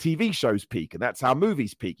how TV shows peak, and that's how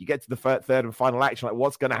movies peak. You get to the third and final action, like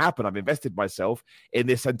what's going to happen? I've invested myself in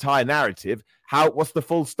this entire narrative. What's the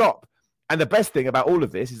full stop? And the best thing about all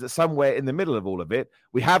of this is that somewhere in the middle of all of it,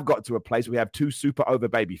 we have got to a place where we have two super over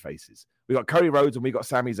baby faces. We got Cody Rhodes and we got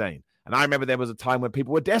Sami Zayn. And I remember there was a time when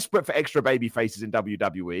people were desperate for extra baby faces in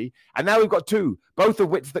WWE. And now we've got two, both of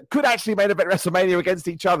which that could actually main event WrestleMania against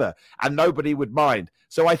each other. And nobody would mind.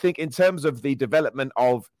 So I think in terms of the development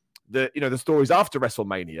of the stories after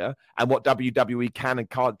WrestleMania and what WWE can and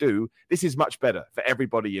can't do, this is much better for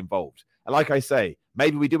everybody involved. And like I say,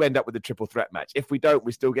 maybe we do end up with a triple threat match. If we don't,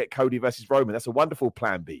 we still get Cody versus Roman. That's a wonderful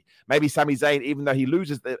plan B. Maybe Sami Zayn, even though he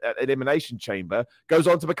loses the Elimination Chamber, goes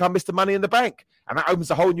on to become Mr. Money in the Bank. And that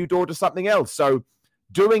opens a whole new door to something else. So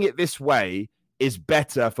doing it this way is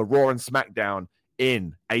better for Raw and SmackDown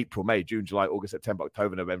in April, May, June, July, August, September,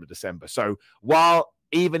 October, November, December. So while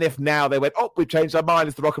even if now they went, oh, we've changed our mind,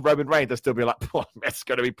 it's the Rock and Roman Reigns, they'll still be like, oh, that's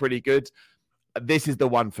going to be pretty good. This is the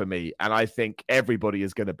one for me. And I think everybody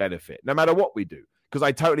is going to benefit no matter what we do, because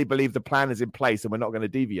I totally believe the plan is in place and we're not going to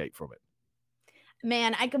deviate from it.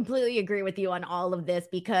 Man, I completely agree with you on all of this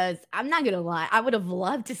because I'm not going to lie. I would have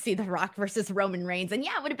loved to see The Rock versus Roman Reigns. And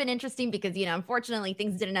yeah, it would have been interesting because, unfortunately,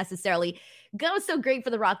 things didn't necessarily go so great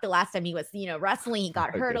for The Rock the last time he was, wrestling. He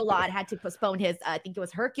got hurt a lot, had to postpone his, I think it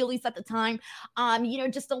was Hercules at the time.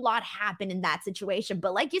 Just a lot happened in that situation.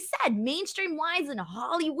 But like you said, mainstream wise in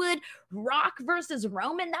Hollywood, Rock versus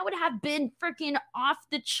Roman, that would have been freaking off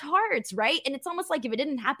the charts, right? And it's almost like if it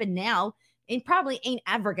didn't happen now, it probably ain't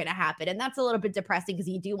ever going to happen. And that's a little bit depressing because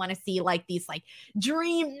you do want to see like these like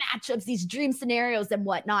dream matchups, these dream scenarios and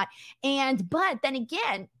whatnot. But then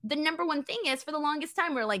again, the number one thing is for the longest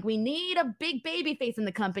time, we're like, we need a big baby face in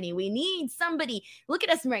the company. We need somebody. Look at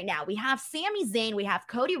us right now. We have Sami Zayn. We have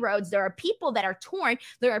Cody Rhodes. There are people that are torn.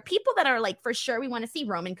 There are people that are like, for sure, we want to see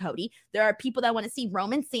Roman Cody. There are people that want to see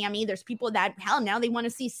Roman Sami. There's people that, hell, now they want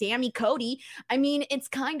to see Sami Cody. I mean, it's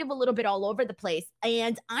kind of a little bit all over the place.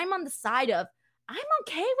 And I'm on the side of, I'm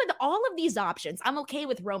okay with all of these options. I'm okay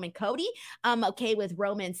with Roman Cody. I'm okay with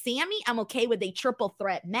Roman Sami. I'm okay with a triple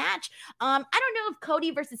threat match. I don't know if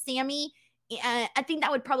Cody versus Sami, I think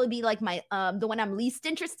that would probably be like my the one I'm least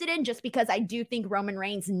interested in, just because I do think Roman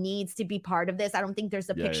Reigns needs to be part of this. I don't think there's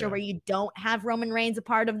a picture where you don't have Roman Reigns a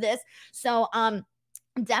part of this. So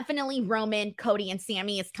definitely Roman, Cody, and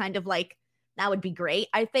Sami is kind of like, that would be great,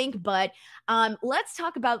 I think. But let's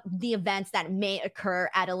talk about the events that may occur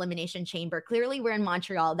at Elimination Chamber. Clearly, we're in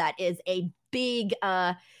Montreal. That is a big,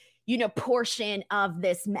 portion of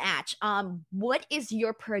this match. What is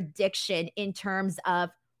your prediction in terms of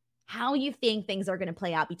how you think things are going to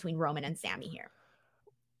play out between Roman and Sami here?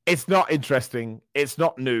 It's not interesting. It's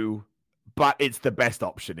not new, but it's the best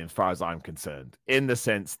option as far as I'm concerned, in the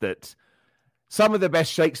sense that some of the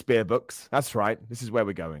best Shakespeare books, that's right, this is where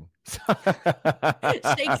we're going.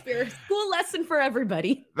 Shakespeare, school lesson for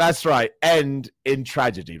everybody. That's right, end in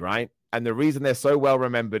tragedy, right? And the reason they're so well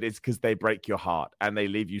remembered is because they break your heart and they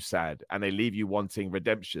leave you sad and they leave you wanting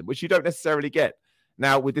redemption, which you don't necessarily get.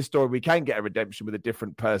 Now, with this story, we can get a redemption with a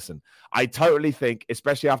different person. I totally think,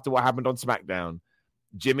 especially after what happened on SmackDown,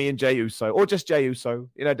 Jimmy and Jey Uso, or just Jey Uso,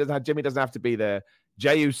 Jimmy doesn't have to be there.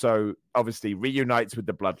 Jey Uso obviously reunites with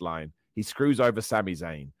the bloodline. He screws over Sami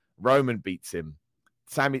Zayn. Roman beats him.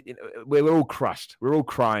 We're all crushed. We're all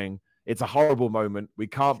crying. It's a horrible moment. We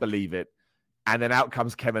can't believe it. And then out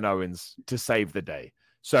comes Kevin Owens to save the day.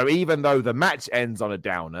 So even though the match ends on a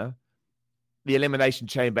downer, the Elimination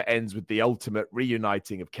Chamber ends with the ultimate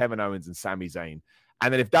reuniting of Kevin Owens and Sami Zayn.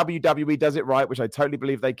 And then if WWE does it right, which I totally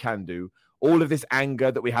believe they can do, all of this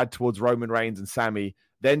anger that we had towards Roman Reigns and Sami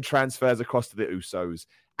then transfers across to the Usos.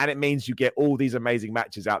 And it means you get all these amazing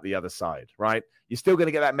matches out the other side, right? You're still going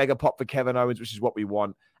to get that mega pop for Kevin Owens, which is what we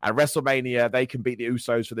want. At WrestleMania, they can beat the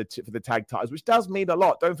Usos for the tag titles, which does mean a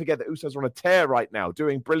lot. Don't forget the Usos are on a tear right now,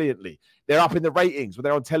 doing brilliantly. They're up in the ratings. When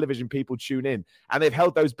they're on television, people tune in. And they've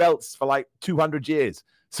held those belts for like 200 years.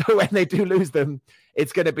 So when they do lose them,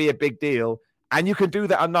 it's going to be a big deal. And you can do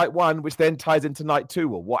that on night one, which then ties into night two.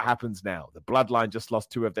 Well, what happens now? The Bloodline just lost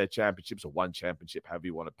 2 of their championships, or 1 championship, however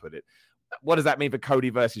you want to put it. What does that mean for Cody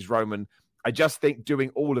versus Roman? I just think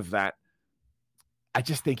doing all of that, I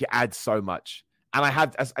just think it adds so much. And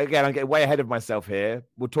I'm getting way ahead of myself here.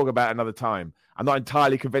 We'll talk about it another time. I'm not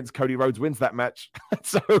entirely convinced Cody Rhodes wins that match.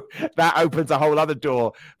 So that opens a whole other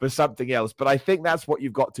door for something else. But I think that's what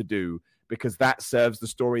you've got to do, because that serves the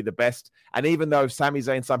story the best. And even though if Sami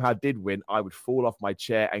Zayn somehow did win, I would fall off my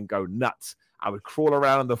chair and go nuts. I would crawl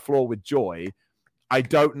around on the floor with joy. I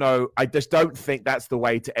don't know. I just don't think that's the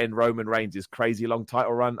way to end Roman Reigns' crazy long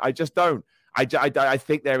title run. I just don't. I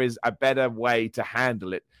think there is a better way to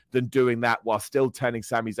handle it than doing that while still turning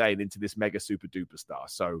Sami Zayn into this mega super duper star.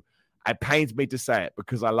 So it pains me to say it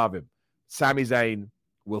because I love him. Sami Zayn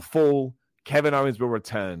will fall. Kevin Owens will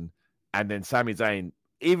return. And then Sami Zayn,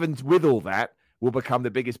 even with all that, will become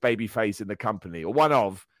the biggest baby face in the company, or one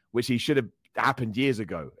of, which he should have happened years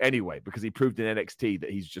ago anyway, because he proved in NXT that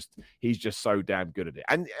he's just so damn good at it.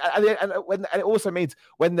 And it also means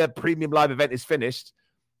when the premium live event is finished,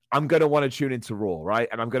 I'm going to want to tune into Raw, right?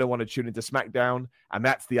 And I'm going to want to tune into SmackDown. And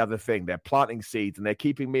that's the other thing. They're planting seeds and they're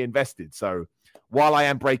keeping me invested. So while I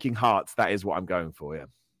am breaking hearts, that is what I'm going for, yeah.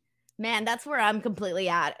 Man, that's where I'm completely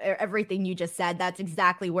at. Everything you just said, that's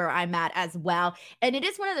exactly where I'm at as well. And it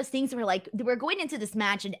is one of those things where, like, we're going into this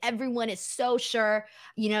match and everyone is so sure,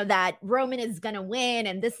 that Roman is going to win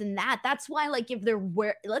and this and that. That's why, like, if there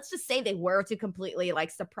were, let's just say they were to completely, like,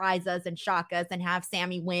 surprise us and shock us and have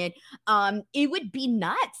Sammy win, it would be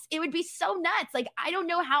nuts. It would be so nuts. Like, I don't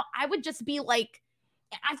know how I would just be like,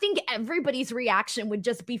 I think everybody's reaction would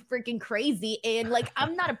just be freaking crazy. And like,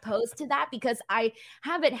 I'm not opposed to that because I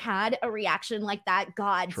haven't had a reaction like that,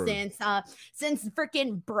 God, True. since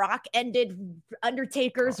freaking Brock ended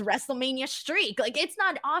Undertaker's WrestleMania streak. Like, it's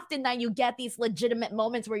not often that you get these legitimate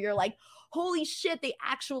moments where you're like, holy shit, they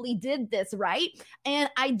actually did this, right? And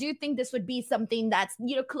I do think this would be something that's,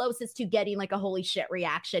 closest to getting like a holy shit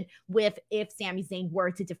reaction if Sami Zayn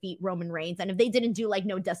were to defeat Roman Reigns. And if they didn't do like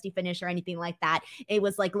no dusty finish or anything like that, it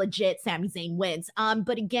was like legit Sami Zayn wins.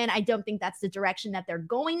 But again, I don't think that's the direction that they're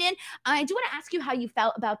going in. I do want to ask you how you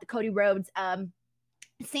felt about the Cody Rhodes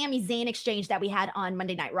Sami Zayn exchange that we had on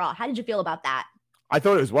Monday Night Raw. How did you feel about that? I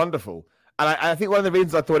thought it was wonderful. And I think one of the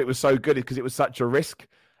reasons I thought it was so good is because it was such a risk.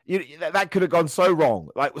 That could have gone so wrong.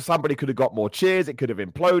 Like, somebody could have got more cheers. It could have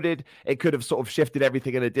imploded. It could have sort of shifted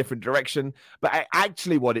everything in a different direction. But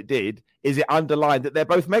actually what it did is it underlined that they're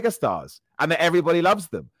both megastars and that everybody loves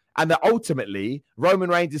them. And that ultimately Roman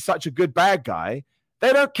Reigns is such a good bad guy.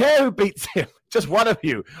 They don't care who beats him. Just one of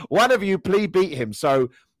you, please beat him. So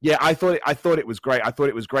yeah, I thought it was great. I thought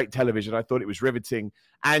it was great television. I thought it was riveting.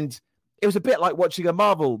 And it was a bit like watching a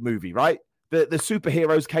Marvel movie, right? The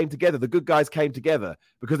superheroes came together. The good guys came together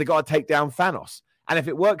because they got to take down Thanos. And if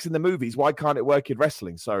it works in the movies, why can't it work in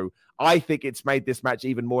wrestling? So I think it's made this match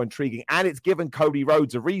even more intriguing. And it's given Cody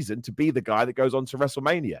Rhodes a reason to be the guy that goes on to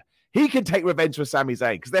WrestleMania. He can take revenge for Sami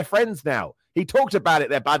Zayn because they're friends now. He talked about it.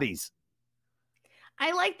 They're buddies.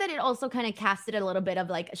 I like that it also kind of casted a little bit of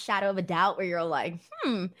like a shadow of a doubt where you're like,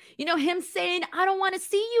 him saying, I don't want to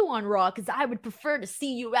see you on Raw because I would prefer to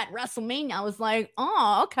see you at WrestleMania. I was like,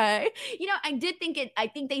 oh, okay. I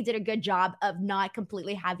think they did a good job of not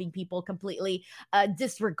completely having people completely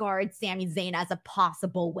disregard Sami Zayn as a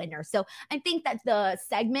possible winner. So I think that the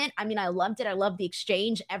segment, I loved it. I loved the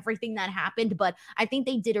exchange, everything that happened, but I think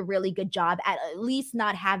they did a really good job at least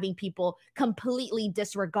not having people completely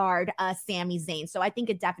disregard Sami Zayn. So I think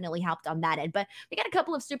it definitely helped on that end. But we got a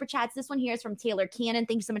couple of super chats. This one here is from Taylor Cannon.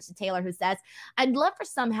 Thank you so much to Taylor, who says, I'd love for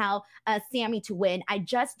somehow Sammy to win. I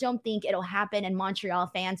just don't think it'll happen, and Montreal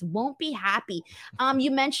fans won't be happy. You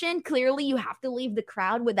mentioned clearly you have to leave the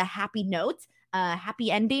crowd with a happy note. Happy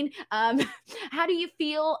ending. How do you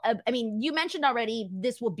feel? You mentioned already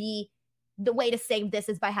this will be the way to save this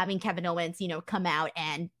is by having Kevin Owens, come out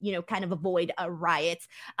and, kind of avoid a riot.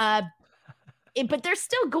 But there's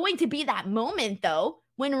still going to be that moment, though,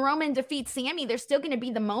 when Roman defeats Sammy. There's still going to be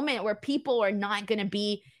the moment where people are not going to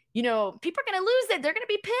be, people are going to lose it. They're going to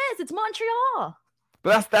be pissed. It's Montreal.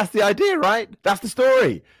 But that's the idea, right? That's the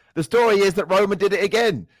story. The story is that Roman did it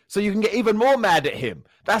again. So you can get even more mad at him.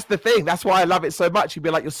 That's the thing. That's why I love it so much. You'd be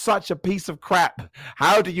like, you're such a piece of crap.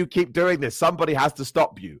 How do you keep doing this? Somebody has to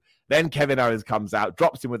stop you. Then Kevin Owens comes out,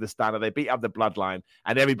 drops him with a stunner. They beat up the bloodline,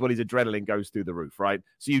 and everybody's adrenaline goes through the roof, right?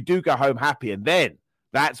 So you do go home happy, and then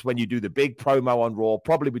that's when you do the big promo on Raw,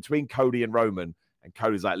 probably between Cody and Roman. And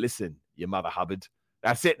Cody's like, listen, you mother Hubbard,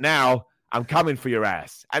 that's it now. I'm coming for your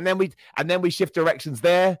ass. And then we shift directions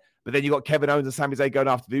there. But then you got Kevin Owens and Sami Zayn going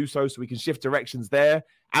after the Usos, so we can shift directions there.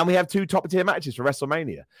 And we have 2 top-tier matches for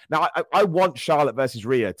WrestleMania. Now, I want Charlotte versus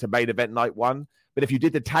Rhea to main event night 1. But if you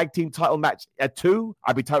did the tag team title match at 2,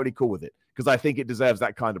 I'd be totally cool with it because I think it deserves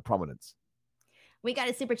that kind of prominence. We got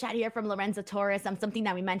a super chat here from Lorenzo Torres. Something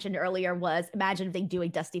that we mentioned earlier was imagine if they do a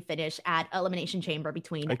dusty finish at Elimination Chamber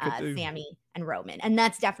between Sammy and Roman. And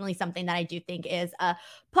that's definitely something that I do think is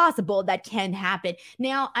possible that can happen.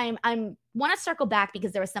 Now, I want to circle back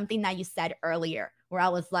because there was something that you said earlier where I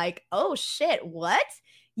was like, oh shit, what?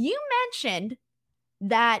 You mentioned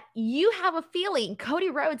that you have a feeling Cody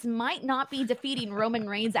Rhodes might not be defeating Roman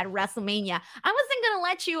Reigns at WrestleMania. I wasn't going to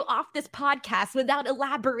let you off this podcast without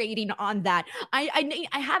elaborating on that. I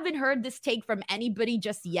haven't heard this take from anybody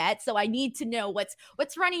just yet, so I need to know what's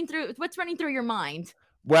running through your mind.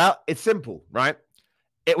 Well, it's simple, right?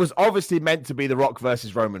 It was obviously meant to be The Rock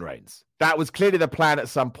versus Roman Reigns. That was clearly the plan at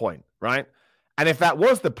some point, right? And if that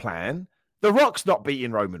was the plan, The Rock's not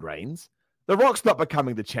beating Roman Reigns. The Rock's not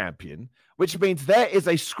becoming the champion, which means there is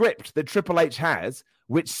a script that Triple H has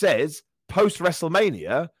which says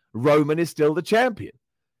post-WrestleMania, Roman is still the champion.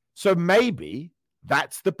 So maybe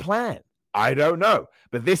that's the plan. I don't know.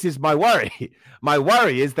 But this is my worry. My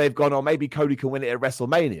worry is they've gone, oh, maybe Cody can win it at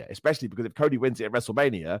WrestleMania, especially because if Cody wins it at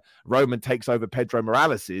WrestleMania, Roman takes over Pedro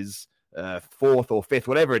Morales's fourth or fifth,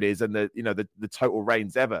 whatever it is, and the total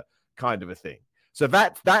reigns ever kind of a thing. So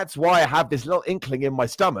that's why I have this little inkling in my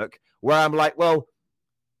stomach where I'm like, well,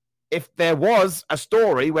 if there was a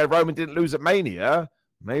story where Roman didn't lose at Mania,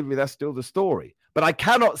 maybe that's still the story. But I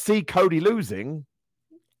cannot see Cody losing.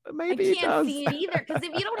 Maybe I can't see it either, because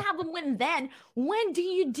if you don't have him win then, when do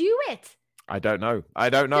you do it? I don't know.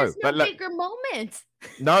 There's no bigger moment.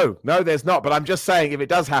 No, there's not. But I'm just saying, if it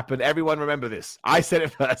does happen, everyone remember this. I said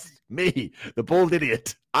it first. Me, the bald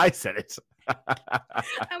idiot. I said it.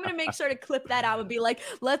 I'm going to make sure to clip that out and be like,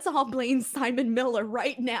 let's all blame Simon Miller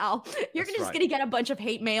right now. You're just going to get a bunch of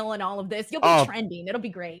hate mail and all of this. You'll be trending. It'll be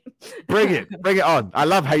great. Bring it on. I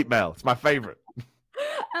love hate mail. It's my favorite.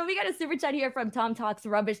 We got a super chat here from Tom Talks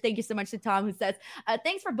Rubbish. Thank you so much to Tom, who says,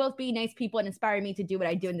 thanks for both being nice people and inspiring me to do what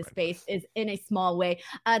I do in the space is in a small way.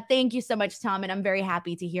 Thank you so much, Tom. And I'm very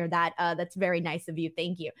happy to hear that. That's very nice of you.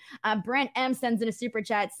 Thank you. Brent M sends in a super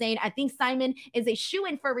chat saying, I think Simon is a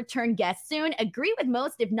shoo-in for a return guest soon. Agree with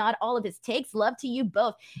most, if not all of his takes. Love to you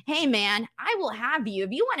both. Hey, man, I will have you.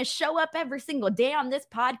 If you want to show up every single day on this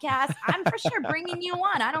podcast, I'm for sure bringing you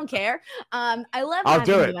on. I don't care. I love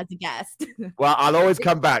having you as a guest. Well, I'll always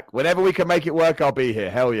come back. Whenever we can make it work, I'll be here.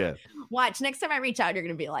 Hell yeah. Watch, next time I reach out, you're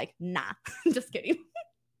going to be like, nah, just kidding.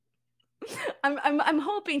 I'm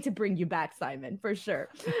hoping to bring you back, Simon, for sure.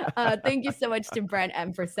 Thank you so much to Brent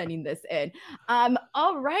M for sending this in.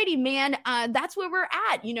 Alrighty, man. That's where we're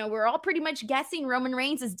at. We're all pretty much guessing Roman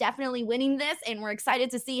Reigns is definitely winning this, and we're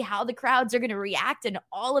excited to see how the crowds are going to react and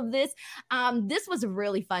all of this. This was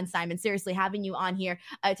really fun, Simon. Seriously, having you on here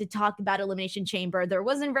to talk about Elimination Chamber. There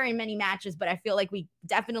wasn't very many matches, but I feel like we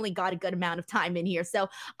definitely got a good amount of time in here. So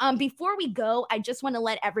before we go, I just want to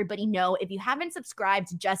let everybody know, if you haven't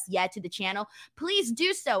subscribed just yet to the channel, please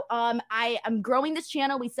do so. I am growing this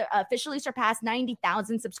channel. We officially surpassed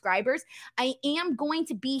 90,000 subscribers. I am going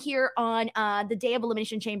to be here on the day of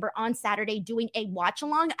Elimination Chamber on Saturday doing a watch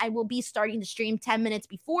along. I will be starting the stream 10 minutes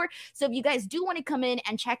before. So if you guys do want to come in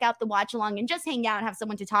and check out the watch along and just hang out and have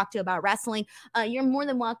someone to talk to about wrestling, you're more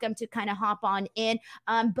than welcome to kind of hop on in.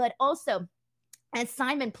 But also, and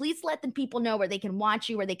Simon, please let the people know where they can watch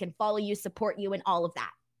you, where they can follow you, support you, and all of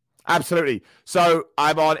that. Absolutely. So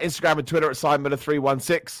I'm on Instagram and Twitter at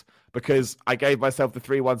SimonMiller316 because I gave myself the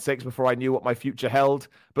 316 before I knew what my future held.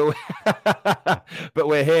 But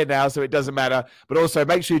we're here now, so it doesn't matter. But also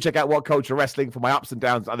make sure you check out What Culture Wrestling for my ups and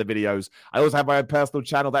downs and other videos. I also have my own personal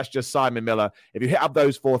channel. That's just Simon Miller. If you hit up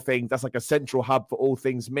those 4 things, that's like a central hub for all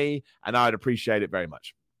things me, and I'd appreciate it very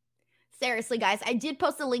much. Seriously, guys, I did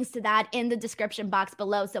post the links to that in the description box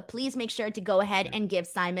below, so please make sure to go ahead and give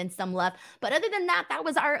Simon some love. But other than that, that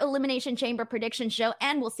was our Elimination Chamber prediction show,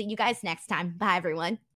 and we'll see you guys next time. Bye, everyone.